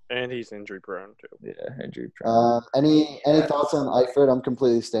receptions. And he's injury prone too. Yeah, injury prone. Any thoughts on Eifert? I'm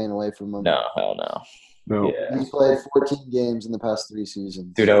completely staying away from him. No, hell no. No. Yeah. He's played 14 games in the past 3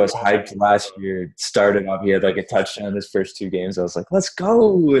 seasons. Dude, I was hyped last year. Started off, he had like a touchdown his first 2 games. I was like, let's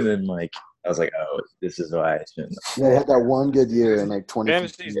go. And then like I was like, oh, this is why I shouldn't. Yeah, he had that one good year in like 20.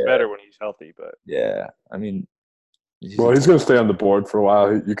 Fantasy's better when he's healthy, but yeah, I mean, he's going to stay on the board for a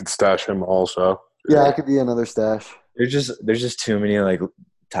while. You could stash him also. Yeah, it could be another stash. There's just too many like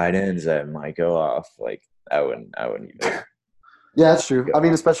tight ends that might go off. Like I wouldn't even. Yeah, that's true. I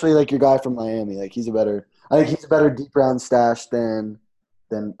mean, especially like your guy from Miami. Like I think he's a better deep round stash than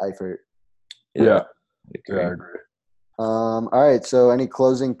Eifert. Yeah, I agree. All right. So, any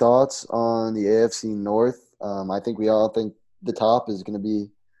closing thoughts on the AFC North? I think we all think the top is going to be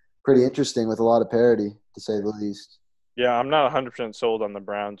pretty interesting with a lot of parity, to say the least. Yeah, I'm not 100% sold on the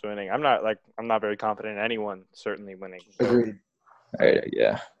Browns winning. I'm not very confident in anyone certainly winning. Agreed. All right,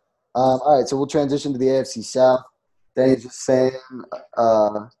 yeah. All right, so we'll transition to the AFC South. Danny's just saying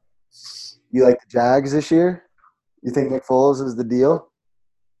you like the Jags this year? You think Nick Foles is the deal?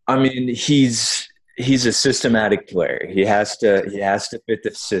 I mean, he's a systematic player. He has to fit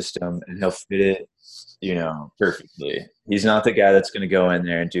the system, and he'll fit it, perfectly. He's not the guy that's going to go in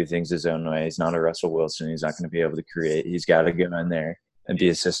there and do things his own way. He's not a Russell Wilson. He's not going to be able to create. He's got to go in there and be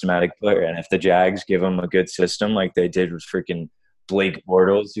a systematic player. And if the Jags give him a good system like they did with freaking Blake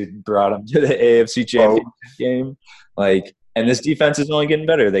Bortles, who brought him to the AFC Championship game, and this defense is only getting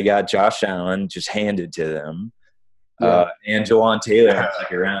better. They got Josh Allen just handed to them. And Jawan Taylor in the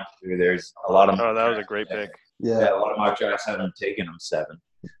second round. There's a lot of that was a great pick. Yeah, a lot of mock drafts haven't taken them 7.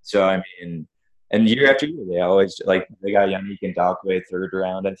 So I mean, and year after year, they always they got Yannick Ngakoue 3rd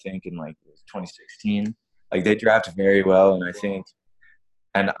round, I think, in 2016. They draft very well, and I think,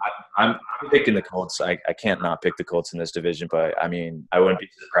 and I'm picking the Colts. I can't not pick the Colts in this division, but I mean, I wouldn't be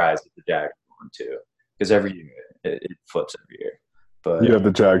surprised if the Jags won too, because every year it flips every year. But you have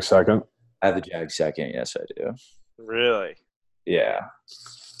the Jags second. I have the Jags second. Yes, I do. Really? Yeah.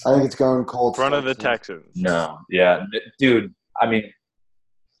 I think it's going Colts. Front of the Texans. No. Yeah. Dude, I mean,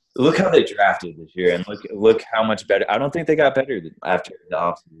 look how they drafted this year, and look how much better. I don't think they got better after the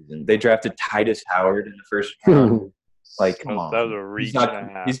offseason. They drafted Titus Howard in the first round. Come on. That was a reach and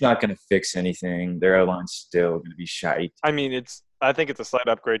a half. He's not going to fix anything. Their O-line's still going to be shite. I mean, I think it's a slight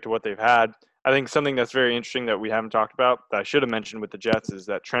upgrade to what they've had. I think something that's very interesting that we haven't talked about that I should have mentioned with the Jets is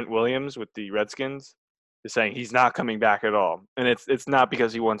that Trent Williams with the Redskins is saying he's not coming back at all. And it's not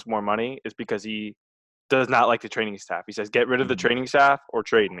because he wants more money. It's because he does not like the training staff. He says, get rid of the training staff or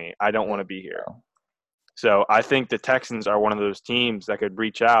trade me. I don't want to be here. So I think the Texans are one of those teams that could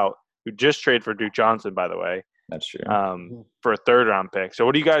reach out, who just traded for Duke Johnson, by the way. That's true. For a 3rd round pick. So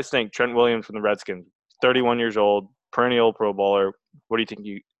what do you guys think? Trent Williams from the Redskins. 31 years old, perennial Pro Bowler. What do you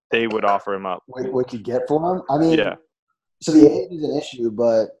think they would offer him up? What you get for him? I mean, yeah. So the age is an issue,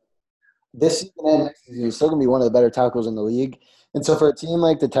 but this season and next season, he's still going to be one of the better tackles in the league. And so for a team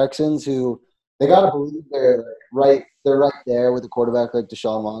like the Texans, who they got to believe they're right there with a quarterback like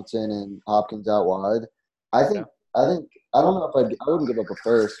Deshaun Watson and Hopkins out wide. I don't know if I wouldn't give up a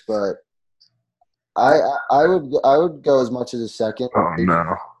first, but I would go as much as a second. Oh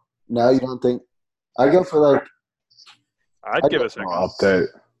no! No, you don't think? I'd go for like. I'd give a second. Update.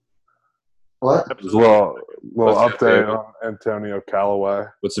 What? Little update on Antonio Callaway.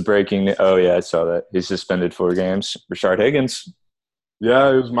 What's the breaking? Oh yeah, I saw that. He's suspended 4 games. Rashard Higgins.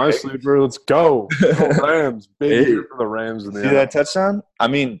 Yeah, it was my sleeper. Let's go. Go Rams. Big year for the Rams in the See that touchdown? I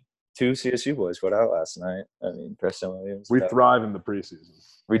mean, 2 CSU boys put out last night. I mean, Preston Williams. We thrive in the preseason.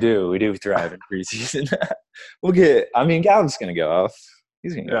 We do thrive in preseason. Gallups going to go off.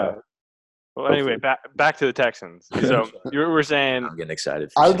 He's going to go off. Well, anyway, back to the Texans. So you were saying I'm getting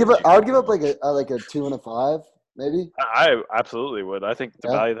excited. I would give up like a 2 and a 5, maybe. I absolutely would. I think the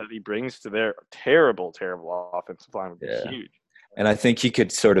value that he brings to their terrible offensive line would be huge. And I think he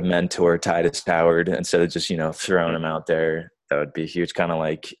could sort of mentor Titus Howard instead of just throwing him out there. That would be huge, kind of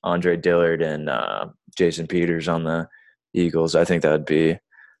like Andre Dillard and Jason Peters on the Eagles. I think that would be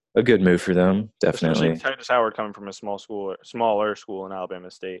a good move for them, definitely. Especially Titus Howard coming from a smaller school in Alabama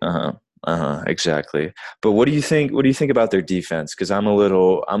State. Exactly. But what do you think? What do you think about their defense? Because I'm a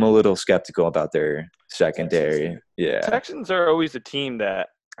little skeptical about their secondary. Yeah, Texans are always the team that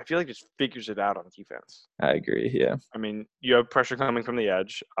I feel like just figures it out on defense. I agree. Yeah. I mean, you have pressure coming from the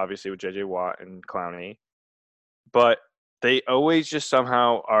edge, obviously with J.J. Watt and Clowney, but they always just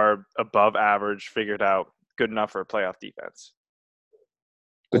somehow are above average, figured out, good enough for a playoff defense.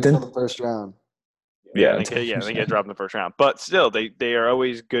 But then the first round. Yeah, they get dropped in the first round. But still, they are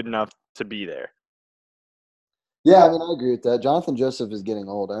always good enough to be there. Yeah, I mean, I agree with that. Jonathan Joseph is getting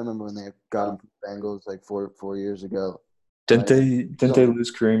old. I remember when they got him from the Bengals like four years ago. Didn't they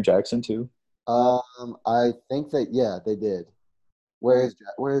lose Kareem Jackson too? I think that they did. Where is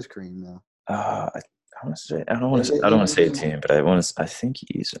Kareem now? I don't want to say a team, but I think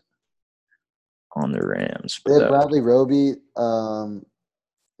he's on the Rams. They have Bradley Roby, who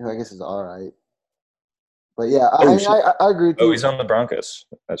I guess is all right. But yeah, I agree with you. Oh, he's on the Broncos.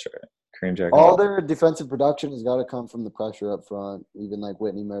 That's right. Kareem Jackson. All their defensive production has got to come from the pressure up front, even like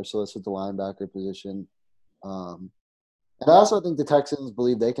Whitney Mercilus at the linebacker position. And I also think the Texans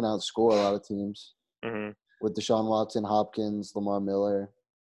believe they can outscore a lot of teams with Deshaun Watson, Hopkins, Lamar Miller,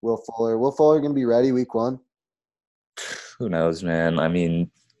 Will Fuller. Will Fuller going to be ready week 1? Who knows, man? I mean,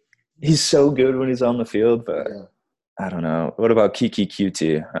 he's so good when he's on the field, but I don't know. What about Kiki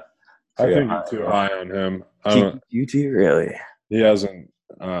QT? I think you're too high on him. Kiki QT, really? He hasn't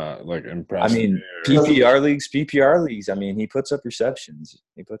impressed. I mean, PPR leagues. I mean, he puts up receptions.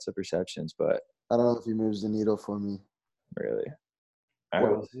 But I don't know if he moves the needle for me. Really?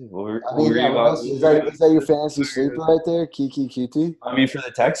 Is that your fantasy sleeper right there, Kiki QT? I mean, for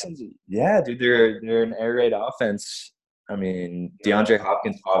the Texans, yeah, dude, they're an air raid offense. I mean, DeAndre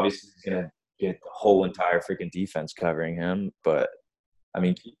Hopkins obviously is gonna get the whole entire freaking defense covering him, but I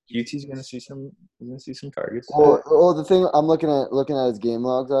mean, QT's gonna see some targets. Well, the thing I'm looking at his game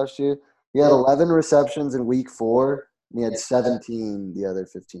logs last year, he had 11 receptions in week 4, and he had 17 the other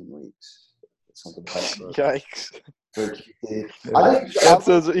 15 weeks. Something like that. Yikes. He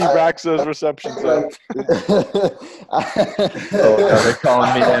racks those receptions up. They're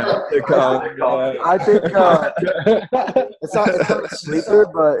calling me now. I think it's not a sleeper,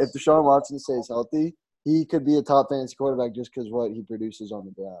 but if Deshaun Watson stays healthy, he could be a top fantasy quarterback just because what he produces on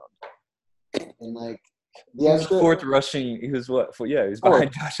the ground. And like he was fourth rushing. He was what? He was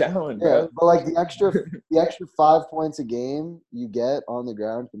behind Josh Allen. Bro. Yeah, but like the extra 5 points a game you get on the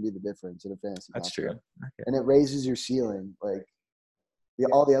ground can be the difference in a fantasy. That's true. Okay. And it raises your ceiling. Like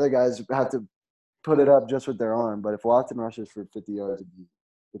all the other guys have to put it up just with their arm, but if Watson rushes for 50 yards,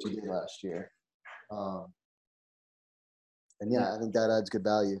 which he did last year, and I think that adds good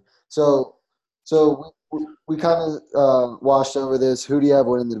value. So we kind of washed over this. Who do you have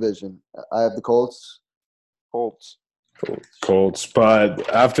winning the division? I have the Colts. Colts.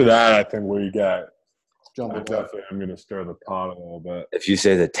 But after that, I think we got – I'm going to stir the pot a little bit. If you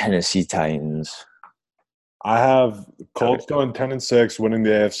say the Tennessee Titans. I have Colts going 10-6, winning the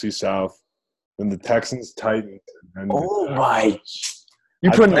AFC South. Then the Texans, Titans. My –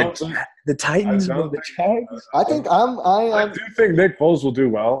 you're putting the Titans above the Jags? I think I do think Nick Foles will do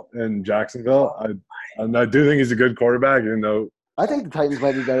well in Jacksonville. I do think he's a good quarterback, even though – I think the Titans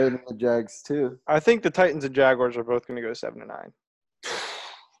might be better than the Jags too. I think the Titans and Jaguars are both going to go 7-9.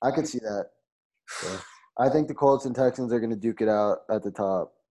 I could see that. I think the Colts and Texans are going to duke it out at the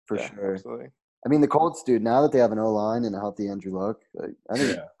top for sure. Absolutely. I mean, the Colts, dude. Now that they have an O-line and a healthy Andrew Luck, I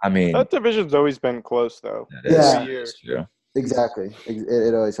think. Yeah. I mean, That division's always been close, though. Yeah. Every year. True. Exactly.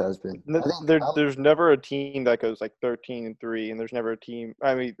 It always has been. I think There's never a team that goes like 13-3, and there's never a team.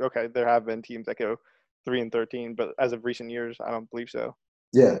 I mean, okay, there have been teams that go 3-13, but as of recent years, I don't believe so.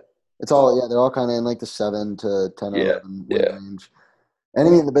 Yeah, they're all kind of in like the 7 to 10 or 11 win range. And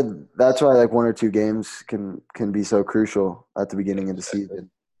I mean, but that's why like 1 or 2 games can be so crucial at the beginning of the season.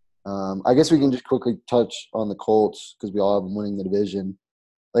 I guess we can just quickly touch on the Colts because we all have them winning the division.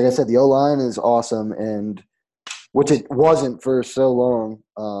 Like I said, the O-line is awesome, and which it wasn't for so long.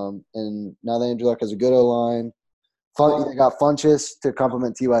 And now that Andrew Luck has a good O-line. They got Funchess to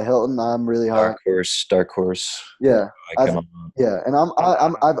complement T.Y. Hilton. I'm really high. Dark horse. Yeah. Yeah, and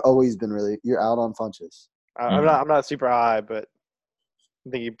I've always been really – you're out on Funchess. I'm not super high, but I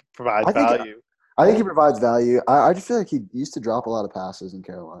think he provides value. I think he provides value. I just feel like he used to drop a lot of passes in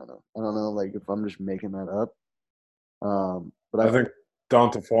Carolina. I don't know, like if I'm just making that up. But I think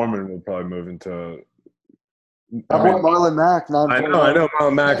Donta Foreman will probably move into. Marlon Mack. I know.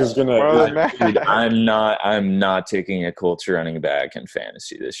 Marlon Mack is gonna. I'm not taking a Colts running back in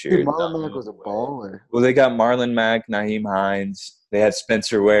fantasy this year. Dude, Marlon Mack was a baller. Well, they got Marlon Mack, Naheem Hines. They had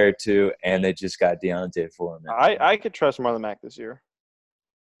Spencer Ware too, and they just got Deontay Foreman. I could trust Marlon Mack this year.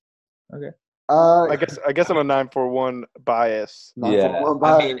 Okay. I guess I'm a 9-4-1 bias. Yeah.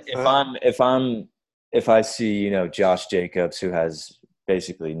 I mean, if I see Josh Jacobs, who has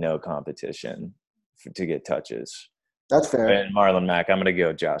basically no competition to get touches, that's fair. And Marlon Mack, I'm gonna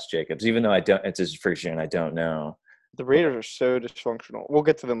go Josh Jacobs, even though it's his first year and I don't know. The Raiders are so dysfunctional. We'll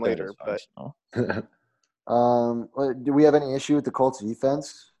get to them later, but do we have any issue with the Colts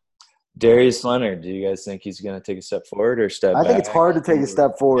defense? Darius Leonard, do you guys think he's going to take a step forward or step back? I think it's hard to take a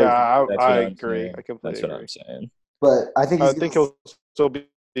step forward. Yeah, I agree. I completely agree. That's what I'm saying. But I think he'll still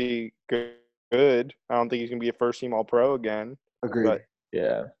be good. I don't think he's going to be a first-team All-Pro again. Agreed. But,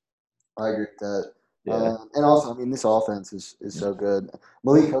 yeah. I agree with that. Yeah. And also, I mean, this offense is so good.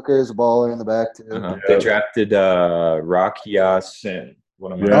 Malik Hooker is a baller in the back, too. Uh-huh. They drafted Rock Ya-Sin.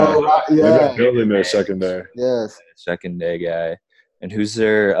 They got Billy in their secondary. Yes. Second day guy. And who's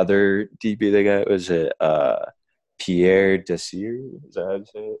their other DB they got? Was it Pierre Desir? Is that how you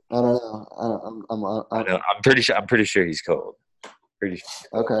say it? I don't know. I'm pretty sure he's cold. Pretty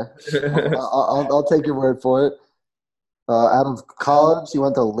sure. Okay. I'll take your word for it. Out of college, he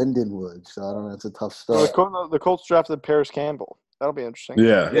went to Lindenwood, so I don't know. It's a tough start. The Colts drafted Paris Campbell. That'll be interesting.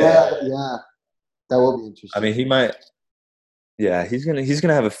 Yeah. That will be interesting. I mean, he might. Yeah, he's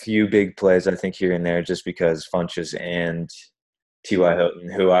gonna have a few big plays, I think, here and there, just because Funchess and T.Y.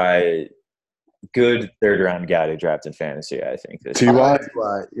 Hilton, good third-round guy to draft in fantasy, I think. T.Y.?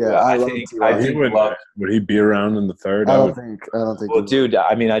 Yeah, I love T.Y. Would he be around in the third? I don't think. Well, dude,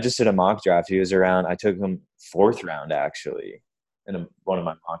 I mean, I just did a mock draft. He was around. I took him 4th round, actually, in one of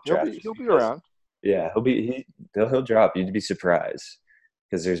my mock drafts. He'll be around. Yeah, he'll drop. You'd be surprised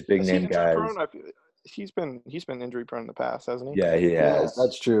because there's big name guys. He's been injury prone in the past, hasn't he? Yeah, he has. Yeah,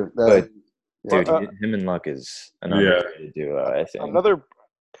 that's true. Dude, him and Luck is an underrated duo, I think. Another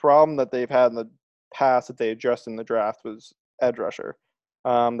problem that they've had in the past that they addressed in the draft was edge rusher.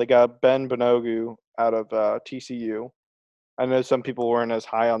 They got Ben Banogu out of TCU. I know some people weren't as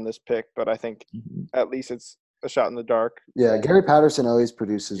high on this pick, but I think at least it's a shot in the dark. Yeah, Gary Patterson always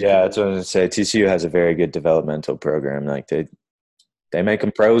produces. Yeah, that's what I was going to say. TCU has a very good developmental program. Like they make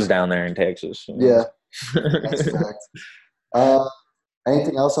them pros down there in Texas. Yeah, that's a fact.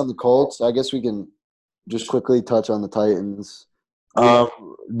 Anything else on the Colts? I guess we can just quickly touch on the Titans.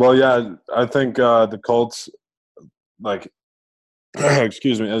 Well, yeah, I think the Colts,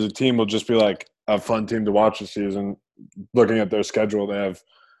 excuse me, as a team will just be like a fun team to watch this season. Looking at their schedule, they have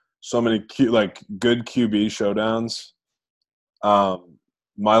so many good QB showdowns.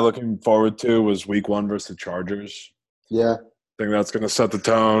 My looking forward to was Week 1 versus the Chargers. Yeah, I think that's going to set the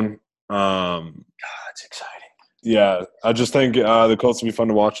tone. It's exciting. Yeah, I just think the Colts will be fun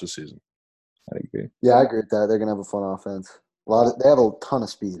to watch this season. I agree. Yeah, I agree with that. They're gonna have a fun offense. They have a ton of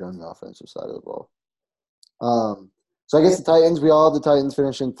speed on the offensive side of the ball. So I guess the Titans. We all have the Titans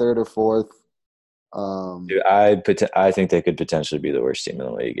finishing 3rd or 4th. Dude, I think they could potentially be the worst team in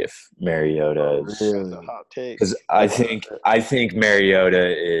the league if Mariota is. Really? That's a hot take. Because I think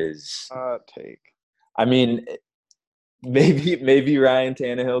Mariota is. Hot take. I mean, maybe Ryan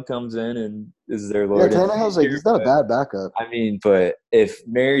Tannehill comes in and is their Lord. Yeah, Tannehill's he's not a bad backup. I mean, but if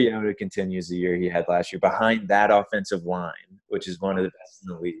Mariota continues the year he had last year behind that offensive line, which is one of the best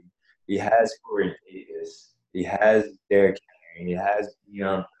in the league, he has Corey Davis, he has Derrick Henry, he has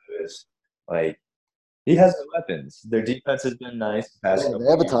Deion Lewis. He has the weapons. Their defense has been nice. The past Yeah, couple they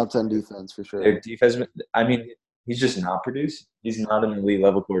have a years. top 10 defense for sure. Their defense. I mean, he's just not producing. He's not an elite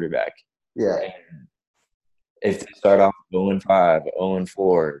level quarterback. Yeah. And if they start off 0-5,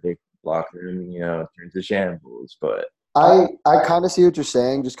 0-4, their locker room, turns to shambles. But I kind of see what you're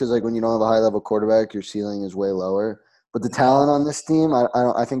saying, just because like when you don't have a high level quarterback, your ceiling is way lower. But the talent on this team,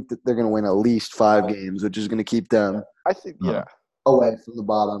 I think that they're going to win at least 5 games, which is going to keep them I think away from the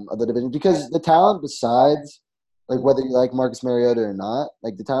bottom of the division. Because the talent, besides like whether you like Marcus Mariota or not,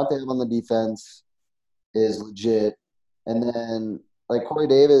 like the talent they have on the defense is legit. And then like Corey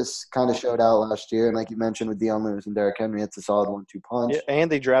Davis kind of showed out last year, and like you mentioned with Deion Lewis and Derrick Henry, it's a solid 1-2 punch. Yeah,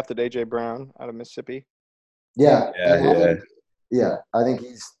 and they drafted A.J. Brown out of Mississippi. Yeah, Yeah. I think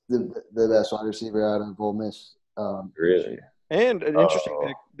he's the best wide receiver out of Ole Miss. Really? And an interesting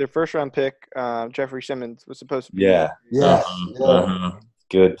pick, their first-round pick, Jeffrey Simmons, was supposed to be. Yeah. Yes.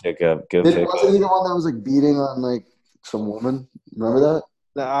 Good pickup. Good Wasn't pickup. he the one that was like beating on like some woman? Remember that?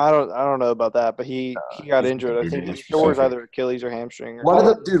 No, I don't know about that, but he got injured. I think he tore either Achilles or hamstring. Or One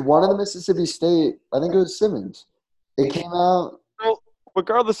of the Mississippi State, I think it was Simmons. It came out. Well,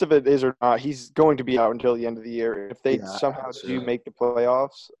 regardless if it is or not, he's going to be out until the end of the year. If they Yeah, somehow absolutely. do make the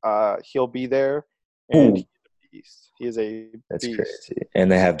playoffs, he'll be there, and he's a beast. He is a That's beast. crazy.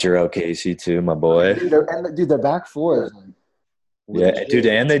 And they have Jarrell Casey too, my boy. Dude, their back four is like. Yeah, legit. dude,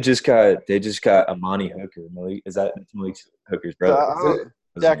 and they just got Amani Hooker. Is that Malik Hooker's brother?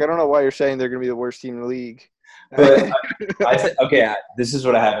 Jack, I don't know why you're saying they're going to be the worst team in the league. But okay, this is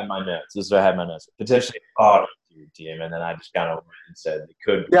what I have in my notes. Potentially bottom tier team, and then I just kind of went and said they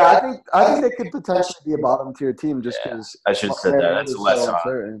could. Yeah, I think they could potentially be a bottom tier team just because. I should have said that. That's less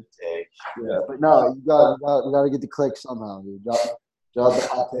uncertain. take. Yeah, but no, we got to get the click somehow, dude. Drop the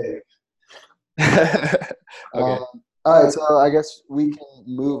hot take. Okay. All right, so I guess we can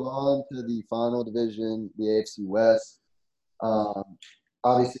move on to the final division, the AFC West.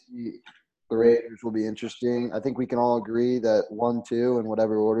 Obviously, the Raiders will be interesting. I think we can all agree that 1-2 in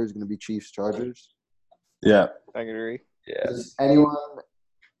whatever order is going to be Chiefs Chargers. Yeah. I can agree. Yeah. Does anyone?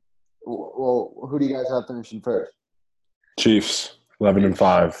 Well, who do you guys have finishing first? Chiefs,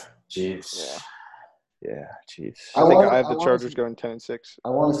 11-5. Chiefs. Yeah, Chiefs. I think I have the Chargers going 10-6. I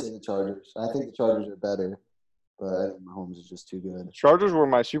want to say the Chargers. I think the Chargers are better, but I think Mahomes is just too good. Chargers were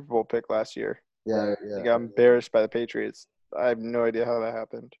my Super Bowl pick last year. Yeah. They got embarrassed by the Patriots. I have no idea how that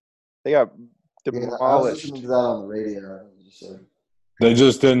happened. They got Yeah, I was demolished. listening to that on the radio. They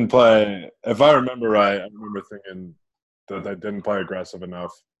just didn't play. If I remember right, I remember thinking that they didn't play aggressive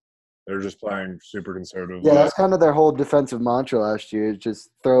enough. They were just playing super conservative. Yeah, that's kind of their whole defensive mantra last year.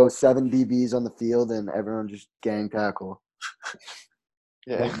 Just throw 7 DBs on the field and everyone just gang tackle.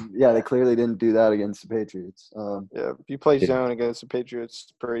 Yeah. Yeah, they clearly didn't do that against the Patriots. Yeah. If you play zone against the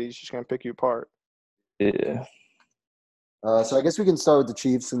Patriots, Brady's just going to pick you apart. Yeah. So I guess we can start with the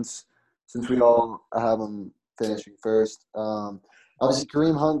Chiefs since we all have them finishing first. Obviously,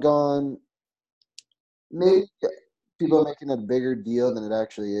 Kareem Hunt gone. Maybe people are making a bigger deal than it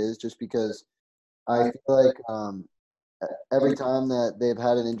actually is, just because I feel like every time that they've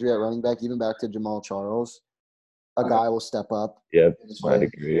had an injury at running back, even back to Jamal Charles, a guy will step up. Yep, and I'd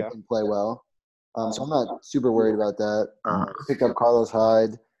agree. and play well. So I'm not super worried about that. Picked up Carlos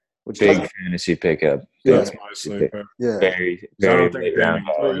Hyde, which Big fantasy pickup. Yeah. That's my sleeper. yeah. Very, I very don't think late round.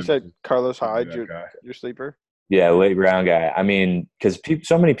 Danny Wait, you said Carlos Hyde, that guy. your sleeper? Yeah, late round guy. I mean, because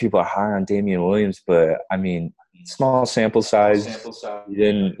so many people are high on Damian Williams, but I mean, small sample size.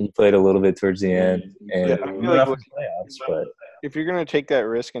 He played a little bit towards the end, and Yeah, I feel enough like in playoffs. But if you're going to take that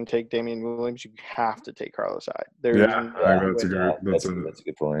risk and take Damian Williams, you have to take Carlos Hyde. There is Yeah, no I agree. That's a way. good. that's a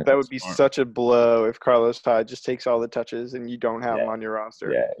good point. That would be Smart. such a blow if Carlos Hyde just takes all the touches and you don't have him Yeah. on your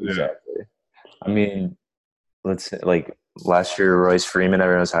roster. Yeah, exactly. I mean, let's say, like last year, Royce Freeman.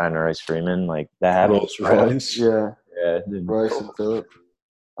 Everyone was high on Royce Freeman. Like that happened. Royce. Yeah. Yeah. Royce and Phillip.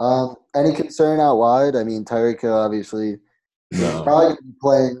 Any concern out wide? I mean, Tyreek Hill obviously No. probably going to be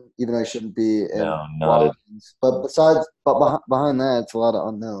playing, even though he shouldn't be. And No, not at Watkins. But behind that, it's a lot of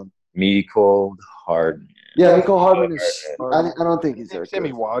unknown. me, Cold, Hard. Yeah, Nicole Hardman is. I don't think he's that Sammy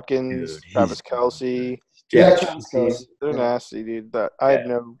good. Watkins, Dude, Travis Kelce. Yeah, Travis Kelce. They're Yeah. nasty, dude. I have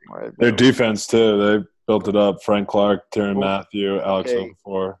no. Their defense too. They built it up. Frank Clark, Tyrann Well, Matthew, Alex okay.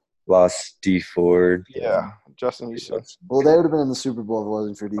 Okafor. Lost D Ford. Yeah, Justin Houston. Well, they would have been in the Super Bowl if it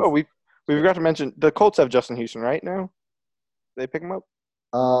wasn't for defense. Oh, we forgot to mention the Colts have Justin Houston right now. They pick him up.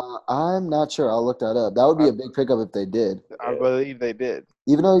 I'm not sure. I'll look that up. That would be a big pickup if they did. I believe they did.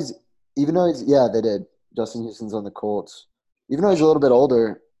 Even though he's yeah, they did. Justin Houston's on the Colts. Even though he's a little bit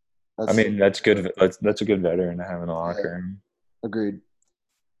older. I mean, that's good. That's a good veteran to have in the locker room. Agreed.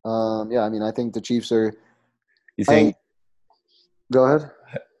 Yeah, I mean, I think the Chiefs are. You think? Go ahead.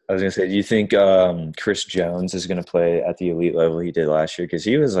 I was gonna say, do you think Chris Jones is gonna play at the elite level he did last year? Because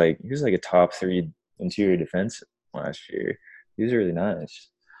he was like a top 3 interior defense last year. He was really nice.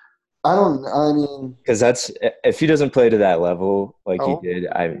 I mean, because that's if he doesn't play to that level like he Oh. did,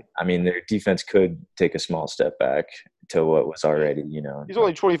 I mean their defense could take a small step back to what was already, He's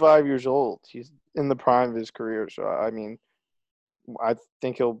only 25 years old. He's in the prime of his career. So, I mean, I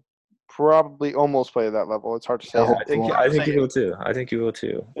think he'll probably almost play at that level. It's hard to say. I think he will too. I think he will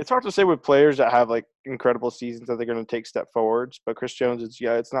too. It's hard to say with players that have like incredible seasons that they're going to take step forwards. But Chris Jones,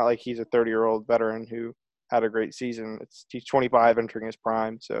 it's not like he's a 30-year-old veteran who had a great season. He's 25 entering his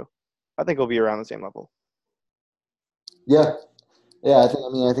prime. So I think he'll be around the same level. Yeah. Yeah, I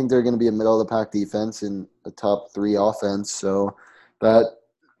think they're going to be a middle of the pack defense and a top 3 offense. So that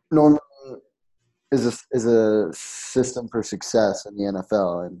normally is a system for success in the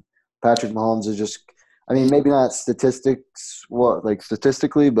NFL. And Patrick Mahomes is just, I mean, maybe not statistically,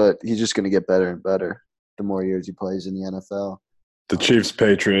 but he's just going to get better and better the more years he plays in the NFL. The Chiefs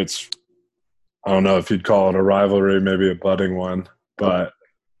Patriots, I don't know if you'd call it a rivalry, maybe a budding one, but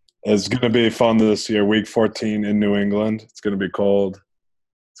it's going to be fun this year. Week 14 in New England. It's going to be cold.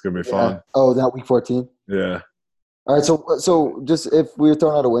 It's going to be fun. Oh, that week 14? Yeah. All right, so just if we were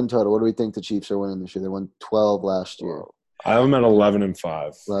throwing out a win total, what do we think the Chiefs are winning this year? They won 12 last year. I have them at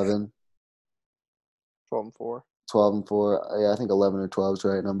 11-5. 11. 12-4. 12-4. Yeah, I think 11 or 12 is the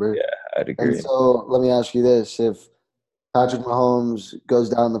right number. Yeah, I'd agree. And so let me ask you this. If Patrick Mahomes goes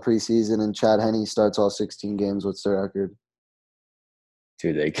down in the preseason and Chad Henne starts all 16 games, what's their record?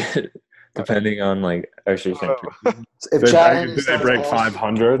 Dude, they could, depending on actually if Chad Henne did they break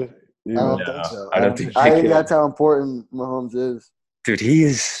 500? I don't think so. I don't think I think that's how important Mahomes is. Dude, he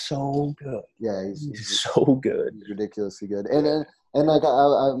is so good. Yeah, he's so good. He's ridiculously good. And like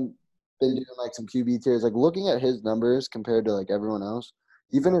I've been doing like some QB tiers, like looking at his numbers compared to like everyone else.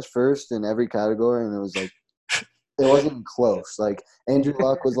 He finished first in every category, and it was like it wasn't even close. Like Andrew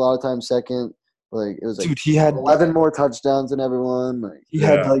Luck was a lot of times second. Like it was like, dude, he had 11 more touchdowns than everyone. Like he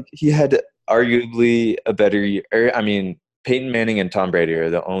had arguably a better year. I mean, Peyton Manning and Tom Brady are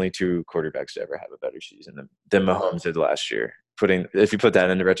the only 2 quarterbacks to ever have a better season than Mahomes did last year. If you put that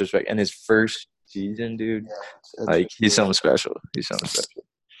into retrospect, and his first season, dude, he's something special. He's something special.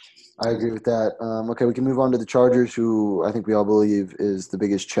 I agree with that. Okay, we can move on to the Chargers, who I think we all believe is the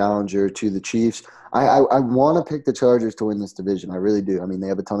biggest challenger to the Chiefs. I want to pick the Chargers to win this division. I really do. I mean, they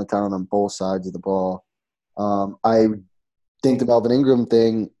have a ton of talent on both sides of the ball. I think the Melvin Ingram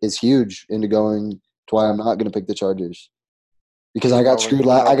thing is huge into going to why I'm not going to pick the Chargers. Because I got screwed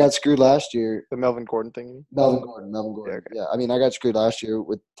last year. The Melvin Gordon thing? Melvin Gordon. Yeah, okay. Yeah, I mean, I got screwed last year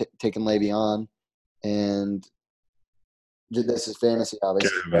with taking Le'Veon, and this is fantasy,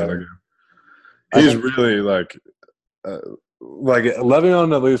 obviously. He's really like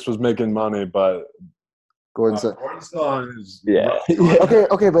Le'Veon at least was making money, but Gordon's is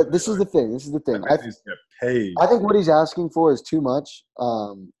okay, but this is the thing. I think he's get paid. I think what he's asking for is too much.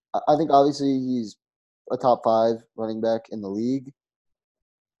 I think obviously he's a top 5 running back in the league.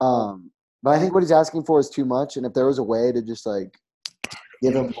 But I think what he's asking for is too much. And if there was a way to just like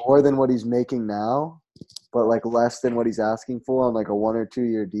give him more than what he's making now, but like less than what he's asking for on like a 1 or 2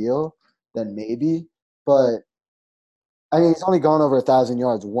 year deal, then maybe. But I mean, he's only gone over 1,000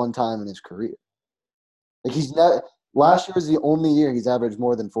 yards one time in his career. Like last year was the only year he's averaged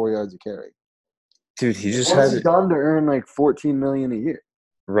more than 4 yards a carry. Dude, he just has done to earn like $14 million a year.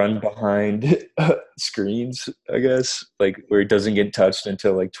 Run behind screens, I guess, like where he doesn't get touched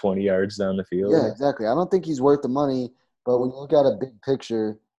until like 20 yards down the field. Yeah, exactly. I don't think he's worth the money, but when you look at a big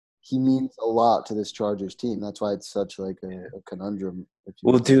picture, he means a lot to this Chargers team. That's why it's such like a conundrum.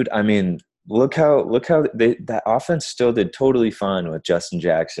 Well, dude, I mean, look how that offense still did totally fine with Justin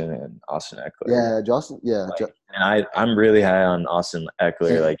Jackson and Austin Eckler. Yeah, Justin. Yeah, and I'm really high on Austin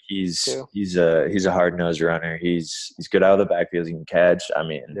Eckler. Like he's a hard nosed runner. He's good out of the backfield. He can catch. I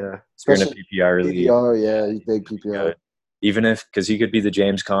mean, especially in a PPR league. PPR, yeah, he's big PPR. Even because he could be the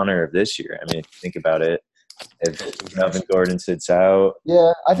James Conner of this year. I mean, if you think about it, if Melvin Gordon sits out.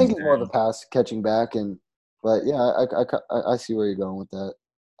 Yeah, I think he's more of a pass catching back, but yeah, I see where you're going with that.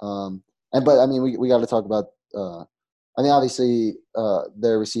 But I mean, we got to talk about. I mean, obviously,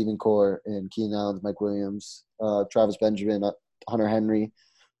 their receiving core in Keenan Allen, Mike Williams, Travis Benjamin, Hunter Henry,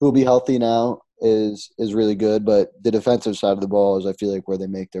 who will be healthy now, is really good. But the defensive side of the ball is, I feel like, where they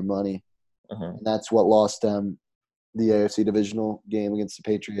make their money, and that's what lost them the AFC divisional game against the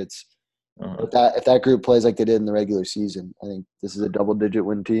Patriots. If that group plays like they did in the regular season, I think this is a double-digit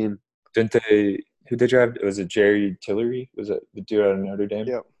win team. Didn't they? Who did they draft? Was it Jerry Tillery? Was it the dude out of Notre Dame?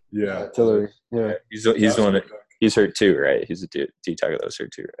 Yep. Yeah. Tillery. Yeah. He's the one that he's hurt too, right? He's a D tackle that was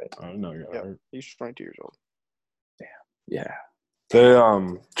hurt too, right? I don't know. Yeah, he's 22 years old. Damn. Yeah. They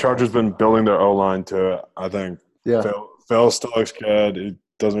Chargers been building their O line too. I think. Yeah. Phil still looks good. It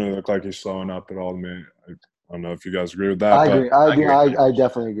doesn't really look like he's slowing up at all to me. I don't know if you guys agree with that. I but agree. I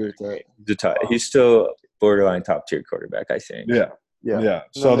definitely agree with that. He's still borderline top tier quarterback, I think. Yeah.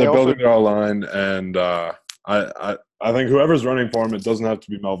 So they're building their O line, and I think whoever's running for him, it doesn't have to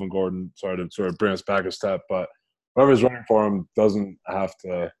be Melvin Gordon. Sorry to sort of bring us back a step, but whoever's running for him doesn't have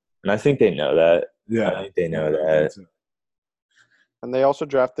to. And I think they know that. Yeah, I think they know that. And they also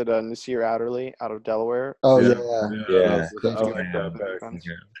drafted Nasir Adderley out of Delaware. Oh Yeah. Yeah.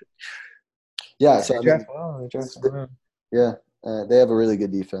 So they have a really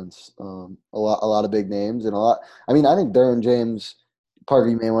good defense. A lot of big names and a lot. I mean, I think Derwin James. Part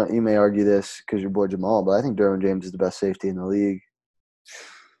of you may argue this because your boy Jamal, but I think Derwin James is the best safety in the league.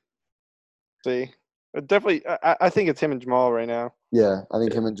 See, definitely. I think it's him and Jamal right now. Yeah, I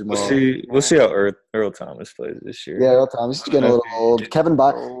think him and Jamal. We'll see how Earl Thomas plays this year. Yeah, Earl Thomas is getting a little old. Kevin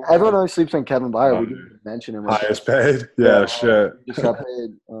Byard. Everyone always sleeps on Kevin Byard. We didn't mention him. Highest paid. Yeah, shit. Just got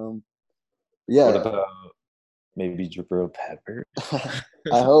paid. Yeah. What about maybe Jabril Pepper?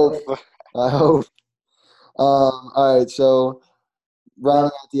 I hope. All right, so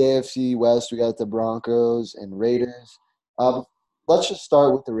rounding out the AFC West, we got the Broncos and Raiders. Let's just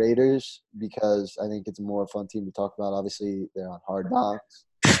start with the Raiders because I think it's a more fun team to talk about. Obviously, they're on Hard Knocks.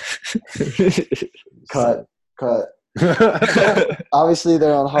 Cut. Obviously,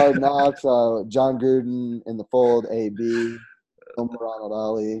 they're on Hard Knocks. John Gruden in the fold, AB, Ronald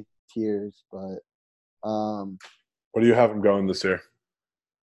Ali, tears. But what do you have them going this year?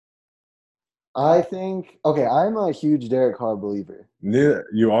 I think I'm a huge Derek Carr believer.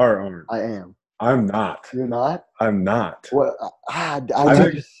 You are. I am. I'm not. You're not? I'm not. What? I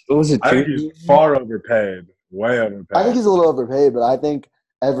think he's far overpaid. Way overpaid. I think he's a little overpaid, but I think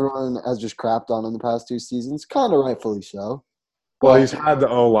everyone has just crapped on him the past 2 seasons, kind of rightfully so. Well, he's had the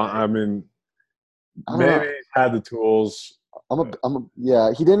O-line. I mean, maybe he's had the tools.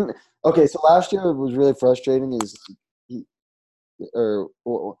 He didn't. Okay, so last year was really frustrating. Did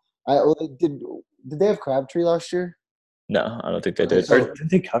they have Crabtree last year? No, I don't think they did. Or did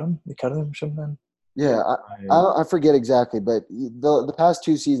they cut him? They cut him or something? Yeah, I forget exactly, but the past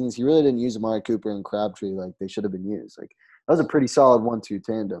 2 seasons he really didn't use Amari Cooper and Crabtree like they should have been used. Like that was a pretty solid 1-2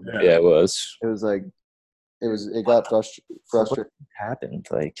 tandem. Yeah, it was. It was like it got frustrating. What happened?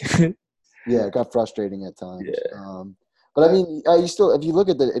 Like yeah, it got frustrating at times. Yeah. But I mean, if you look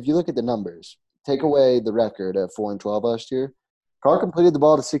at the numbers, take away the record at 4-12 last year. Carr completed the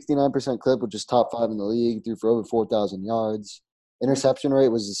ball to 69% clip, which is top 5 in the league, threw for over 4,000 yards. Interception rate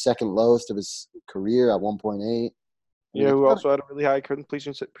was the second lowest of his career at 1.8. Yeah, who also had a really high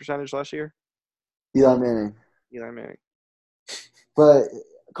completion percentage last year? Eli Manning. But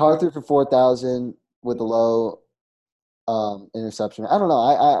Carr threw for 4,000 with a low interception. I don't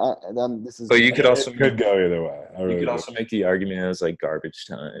know. This is. But you could also could go either way. You could also make the argument it was like garbage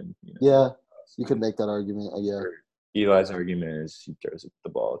time. Yeah, you could make that argument. Yeah. Eli's argument is he throws the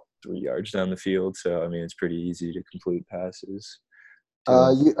ball 3 yards down the field, so I mean it's pretty easy to complete passes.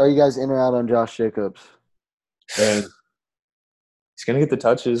 Are you guys in or out on Josh Jacobs? And he's gonna get the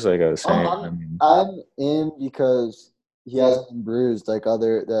touches, like I was saying. I'm in because he hasn't been bruised like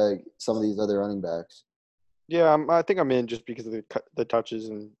some of these other running backs. Yeah, I think I'm in just because of the touches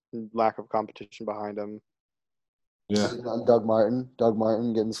and lack of competition behind him. Yeah. Doug Martin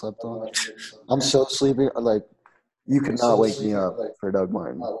getting slept on. I'm so sleepy. Like you could not wake me up for Doug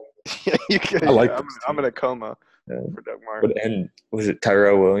Martin. Yeah, you could. I'm in a coma for Doug Martin. And was it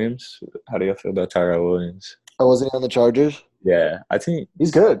Tyrell Williams? How do you feel about Tyrell Williams? Oh, wasn't he on the Chargers? Yeah, I think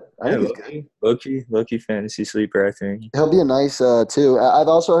he's good. Low-key fantasy sleeper, I think. He'll be a nice too. I've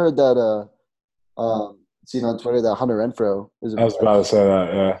also heard that seen on Twitter that Hunter Renfrow is. I was about to say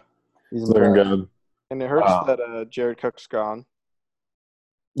that. Yeah, he's looking good. And it hurts that Jared Cook's gone.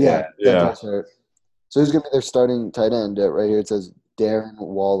 Yeah. That does hurt. So who's going to be their starting tight end? Right here it says Darren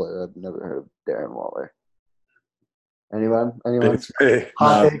Waller. I've never heard of Darren Waller. Anyone? It's me.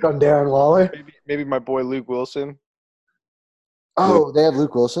 Hot take on Darren Waller? Maybe my boy Luke Wilson. Oh, they have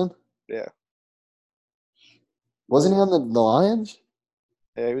Luke Wilson? Yeah. Wasn't he on the Lions?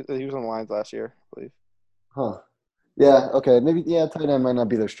 Yeah, he was on the Lions last year, I believe. Huh. Yeah, okay. Maybe, tight end might not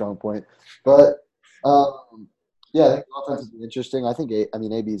be their strong point. But, I think the offense is interesting. I think,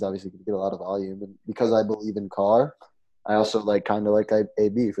 AB is obviously going to get a lot of volume. And because I believe in Carr, I also kind of like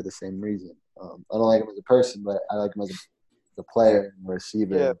AB for the same reason. I don't like him as a person, but I like him as a player and a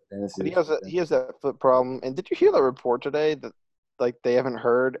receiver. Yeah, but he has that foot problem. And did you hear the report today that like they haven't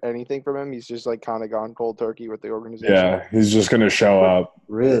heard anything from him. He's just like kind of gone cold turkey with the organization. Yeah, he's just gonna show up.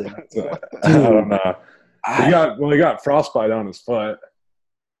 Really? I don't know. He got frostbite on his foot.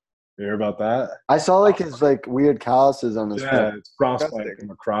 You hear about that? I saw like his like weird calluses on his Yeah, foot. it's frostbite from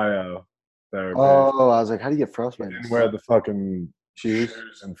a cryo therapy. Oh, I was like, how do you get frostbite? He didn't wear the fucking shoes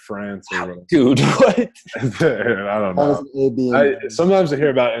in France or whatever. Dude, what? I don't know. Sometimes I hear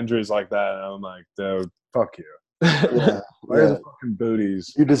about injuries like that, and I'm like, dude, fuck you. Yeah, Wear the fucking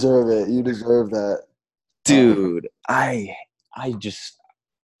booties. You deserve it. You deserve that. Dude, I just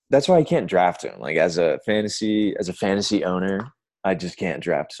that's why I can't draft him. Like as a fantasy owner, I just can't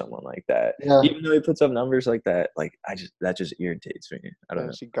draft someone like that. Yeah. Even though he puts up numbers like that, like that just irritates me. I don't know.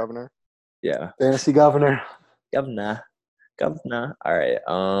 Fantasy governor. Yeah. Fantasy governor. Governor. All right.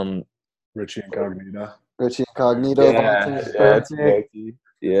 Richie Incognito. Richie Incognito. Yeah.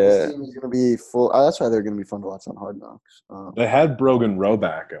 This team is going to be full. That's why they're going to be fun to watch on Hard Knocks. They had Brogan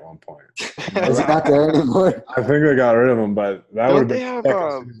Roback at one point. Is he not there anymore? I think they got rid of him, but that would They have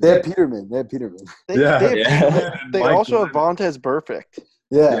have They have Peterman. They also have Vontez Burfict.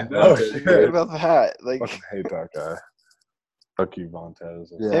 Yeah. Oh, What shit. about that? I Like fucking hate that guy. Fuck you,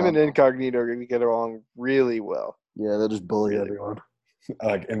 Vontez. Yeah. him and Incognito are going to get along really well. Yeah, they'll just bully everyone.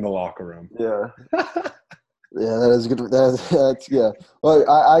 Like in the locker room. Yeah. Yeah, that is good. That's yeah. Well,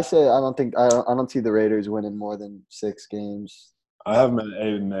 I say I don't see the Raiders winning more than 6 games. I have them at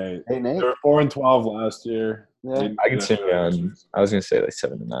 8-8. 8-8. They were 4-12 last year. Yeah. I can see me on I was gonna say like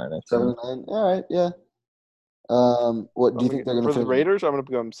 7-9. 7-9. All right. Yeah. What do you think they're going to for the Raiders? I'm going to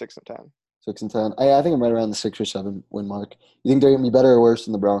go 6-10. 6-10. I think I'm right around the 6 or 7 win mark. You think they're going to be better or worse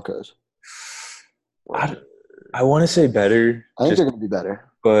than the Broncos? I want to say better. I think they're going to be better.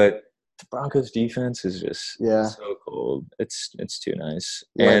 But the Broncos defense is just Yeah. so cold. It's too nice.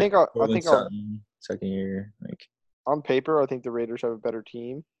 Yeah, And I think Courtland Sutton, second year, like on paper, I think the Raiders have a better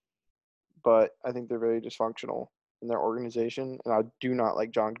team, but I think they're very dysfunctional in their organization, and I do not like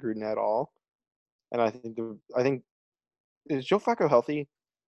John Gruden at all. And I think is Joe Flacco healthy?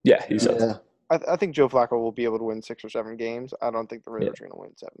 yeah, he's Yeah. I think Joe Flacco will be able to win 6 or 7 games. I don't think the Raiders are going to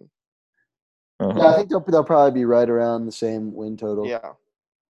win 7. Yeah, I think they'll probably be right around the same win total. Yeah,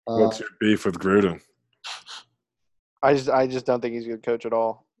 What's your beef with Gruden? I just don't think he's a good coach at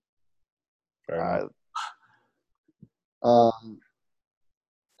all. Fair enough.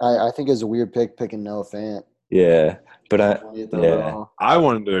 I think it's a weird picking Noah Fant. Yeah, but I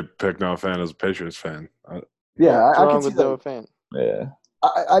wanted to pick Noah Fant as a Patriots fan. Yeah, What's I wrong can see with that. Noah Fant? yeah.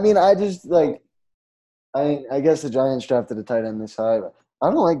 I mean, I just like. I guess the Giants drafted a tight end this high. But I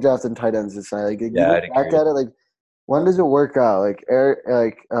don't like drafting tight ends this high. Like, you I'd look back agree. at it, like, when does it work out? Like,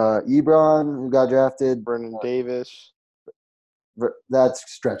 Ebron, who got drafted, Brendan Davis, that's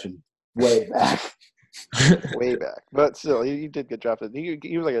stretching way back. way back, but still, he did get drafted.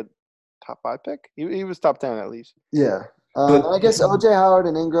 He was like a top 5 pick. He was top 10 at least. Yeah. I guess O.J. Howard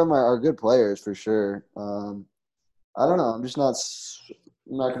and Ingram are good players for sure. I don't know. I'm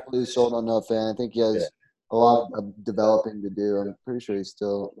not completely sold on Noah Fant. I think he has a lot of developing to do. I'm pretty sure he's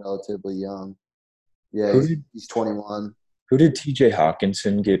still relatively young. Yeah, he's 21. Who did T.J.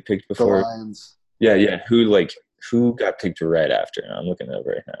 Hawkinson get picked The before? Lions. Yeah. Who got picked right after him? I'm looking it up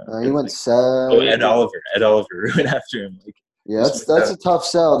right now. He went 7. Ed Oliver. Ed Oliver went after him. Like, Yeah, that's a tough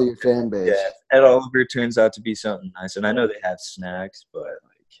sell to your fan base. yeah, Ed Oliver turns out to be something nice, and I know they have snacks, but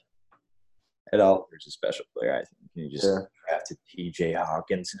like Ed Oliver's a special player. I think you just drafted T.J.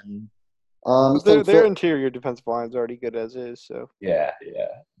 Hawkinson. Their interior defensive line is already good as is. So Yeah.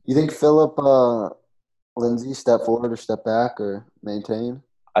 You think Philip Lindsay step forward or step back or maintain?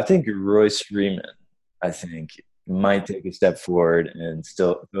 I think Royce Freeman, might take a step forward, and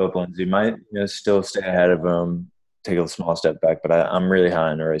still Philip Lindsay might still stay ahead of him, take a small step back. But I'm really high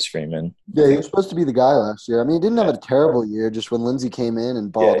on Royce Freeman. Yeah, he was supposed to be the guy last year. I mean, he didn't have a terrible year. Just when Lindsay came in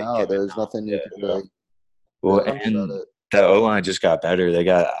and balled out, there was nothing you could really. Well, about and it. the O-line just got better.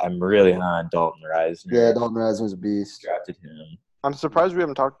 I'm really high on Dalton Reisner. Yeah, Dalton Reisner was a beast. Drafted him. I'm surprised we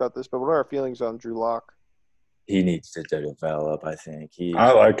haven't talked about this, but what are our feelings on Drew Lock? He needs to develop, I think.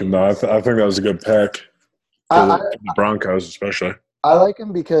 I like him, though. I think that was a good pick. For the Broncos, especially. I like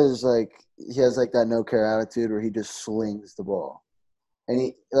him because he has that no care attitude where he just slings the ball,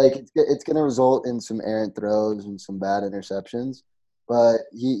 and it's going to result in some errant throws and some bad interceptions, but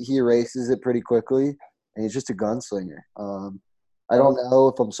he erases it pretty quickly, and he's just a gunslinger. I don't know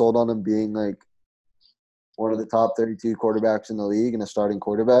if I'm sold on him being one of the top 32 quarterbacks in the league and a starting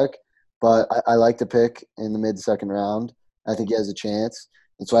quarterback, but I like to pick in the mid-second round. I think he has a chance.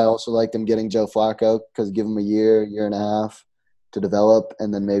 That's why I also like them getting Joe Flacco, because give him a year and a half to develop,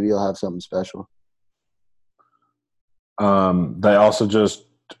 and then maybe he'll have something special. They also just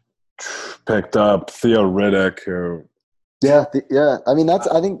picked up Theo Riddick, who Yeah. I mean, I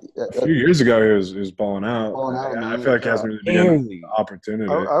think a few years ago he was balling out. I feel like he hasn't really been given the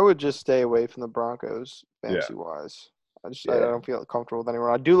opportunity. I would just stay away from the Broncos fantasy wise. I don't feel comfortable with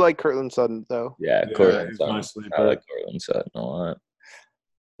anyone. I do like Cortland Sutton though. Yeah, Cortland Sutton. I like Cortland Sutton a lot.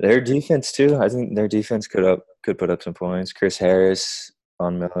 Their defense too. I think their defense could put up some points. Chris Harris,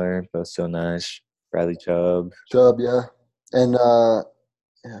 Von Miller, both so nice. Bradley Chubb, yeah, and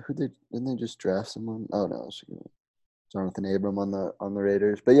didn't they just draft someone? Oh no, it's Jonathan Abram on the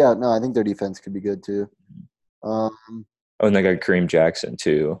Raiders. But yeah, no, I think their defense could be good too. And they got Kareem Jackson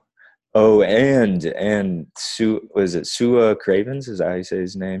too. Oh, and Sua Cravens? Is that how you say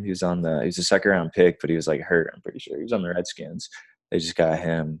his name? He was a second round pick, but he was like hurt. I'm pretty sure he was on the Redskins. They just got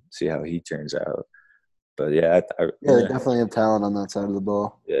him. See how he turns out. But yeah, they definitely have talent on that side of the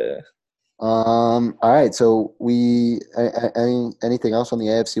ball. Yeah. All right. So anything else on the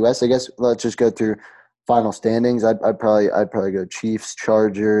AFC West? I guess let's just go through final standings. I'd probably go Chiefs,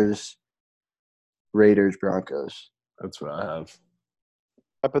 Chargers, Raiders, Broncos. That's what I have.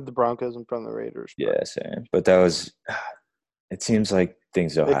 I put the Broncos in front of the Raiders. Yeah, same. But that was – it seems like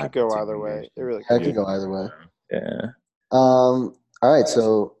things don't happen. It could go either way. It really could. It could go either way. Yeah. All right.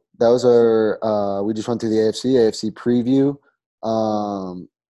 So that was our we just went through the AFC preview.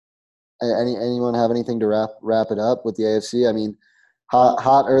 Anyone have anything to wrap it up with the AFC? I mean,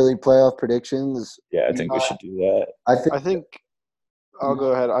 hot early playoff predictions. Yeah, I think we should do that. I think I'll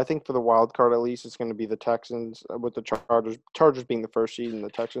go ahead. I think for the wild card, at least, it's going to be the Texans with the Chargers. Chargers being the first seed and the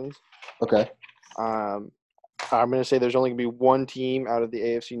Texans. Okay. I'm going to say there's only going to be one team out of the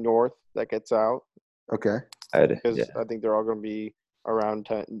AFC North that gets out. Okay. Because I think they're all going to be around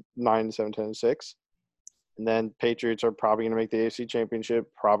 9-7, 10-6. And then Patriots are probably going to make the AFC Championship,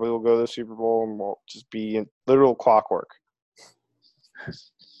 probably will go to the Super Bowl, and will just be in literal clockwork.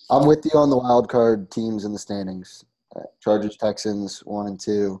 I'm with you on the wild card teams in the standings. Chargers, Texans, 1 and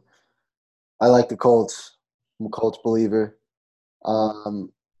 2. I like the Colts. I'm a Colts believer.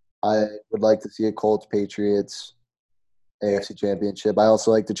 I would like to see a Colts Patriots AFC Championship. I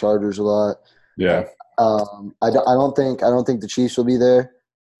also like the Chargers a lot. Yeah. I don't think the Chiefs will be there.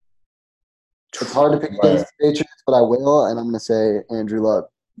 It's hard to pick against the Patriots, but I will, and I'm going to say Andrew Luck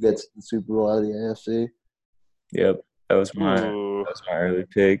gets the Super Bowl out of the AFC. Yep, that was my early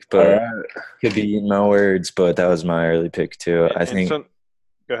pick, but could be eating my words. But that was my early pick too. Go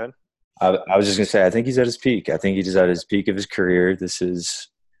ahead. I was just going to say I think he's at his peak. I think he's at his peak of his career. This is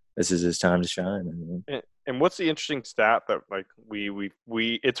his time to shine. I mean. And what's the interesting stat that like we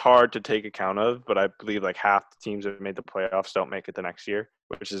it's hard to take account of, but I believe like half the teams that made the playoffs don't make it the next year,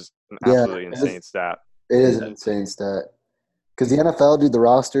 which is an absolutely insane stat. It is an insane stat. Because the NFL, dude, the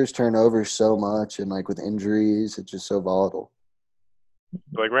rosters turn over so much, and like with injuries, it's just so volatile.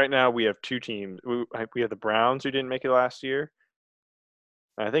 Like right now, we have two teams. We have the Browns who didn't make it last year.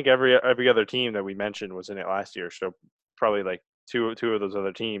 And I think every other team that we mentioned was in it last year. So probably like two of those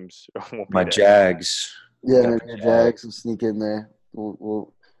other teams won't be my Jags. Yeah, maybe your Jags will sneak in there.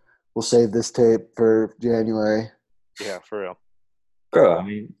 We'll save this tape for January. Yeah, for real. Bro, I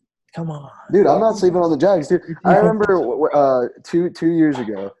mean, come on. Dude, I'm not sleeping on the Jags, dude. I remember 2 years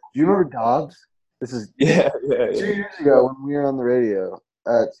ago. Do you remember Dobbs? This is 2 years ago when we were on the radio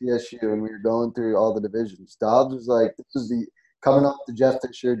at CSU and we were going through all the divisions. Dobbs was like, this was the coming off the Jeff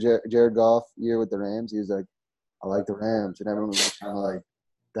Fisher, Jared Goff year with the Rams. He was like, I like the Rams. And everyone was kind of like,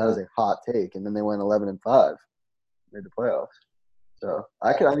 that was a hot take. And then they went 11-5, made the playoffs. So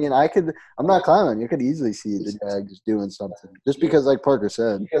I'm not climbing. You could easily see the Jags doing something, just because, like Parker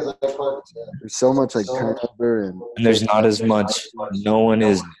said, there's so much like turnover and there's not as much. No one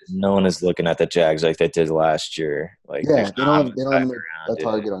is looking at the Jags like they did last year. Like they don't have a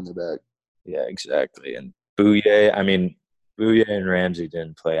target on their back. Yeah, exactly. And Bouye and Ramsey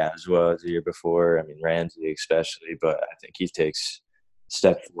didn't play as well as the year before. I mean, Ramsey especially, but I think he takes a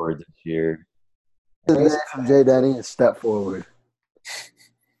step forward this year. The name from Jay Denny is step forward.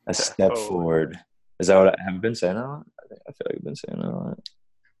 A step forward. Is that what I have been saying a lot? I feel like I've been saying a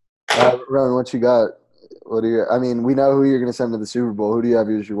lot. Rowan, what you got? We know who you're going to send to the Super Bowl. Who do you have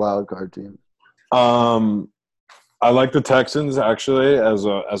as your wild card team? I like the Texans actually as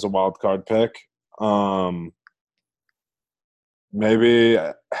a wild card pick. Maybe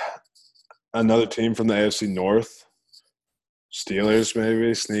another team from the AFC North. Steelers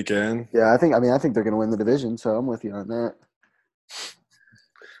maybe sneak in. Yeah, I think they're going to win the division, so I'm with you on that.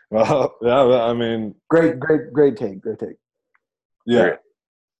 Well, yeah, I mean, great take. Yeah,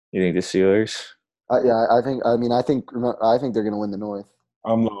 you think the Steelers? Yeah, I think they're going to win the North.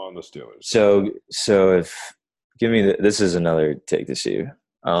 I'm low on the Steelers. So if Give me this is another take this year.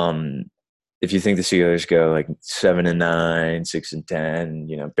 If you think the Steelers go like 7-9,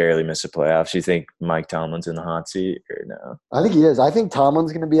 6-10, barely miss the playoffs, you think Mike Tomlin's in the hot seat or no? I think he is. I think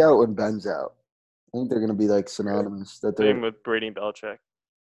Tomlin's going to be out when Ben's out. I think they're going to be like synonymous. Same with Brady and Belichick.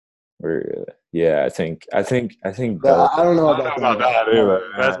 Yeah, I think. I don't know about that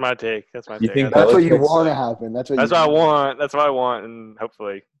either. That's my take. That's my take. think That's what you want to happen. That's what I want. That's what I want, and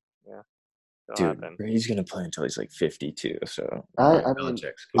hopefully, yeah. Dude, Brady's gonna play until he's like 52. So I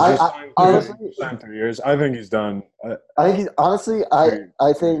honestly, 3 years. I think he's done. I think he's honestly.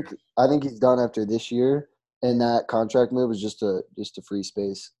 I think he's done after this year. And that contract move was just a free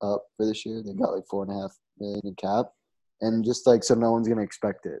space up for this year. They got like $4.5 million in cap, and just like so, no one's gonna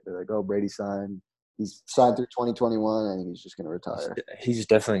expect it. They're like, "Oh, Brady signed. He's signed through 2021. I think he's just gonna retire." He's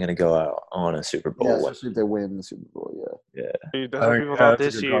definitely gonna go out on a Super Bowl. Yeah, especially if they win the Super Bowl. Yeah. Dude, that's what people thought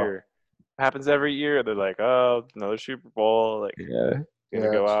this year. It happens every year. They're like, "Oh, another Super Bowl." Like,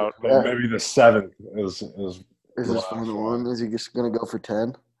 gonna go out. Yeah. Maybe the 7th is his final one? Is he just gonna go for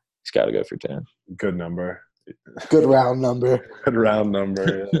 10? He's got to go for 10. Good number. Good round number. Good round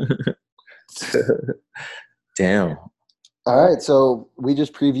number. Yeah. Damn. All right, so we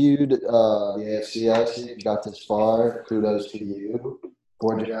just previewed the AFC. Obviously, you got this far. Kudos to you.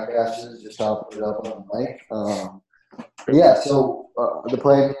 Board Jackasses just hopping it up on the mic. So the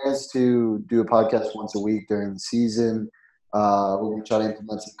plan is to do a podcast once a week during the season. We're going to try to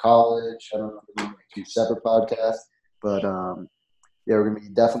implement some college. I don't know if we're going to do 2 separate podcasts, but we're going to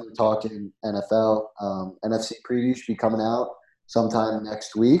be definitely talking NFL. NFC preview should be coming out sometime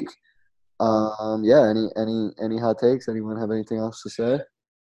next week. Any hot takes? Anyone have anything else to say?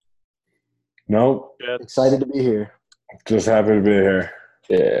 Nope. Excited to be here. Just happy to be here.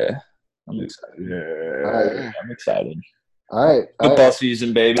 Yeah. I'm excited. Yeah. All right. I'm excited. All right. Football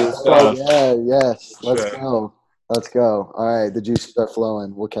season, baby. Yes. Let's go. All right. The juices are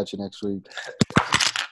flowing. We'll catch you next week.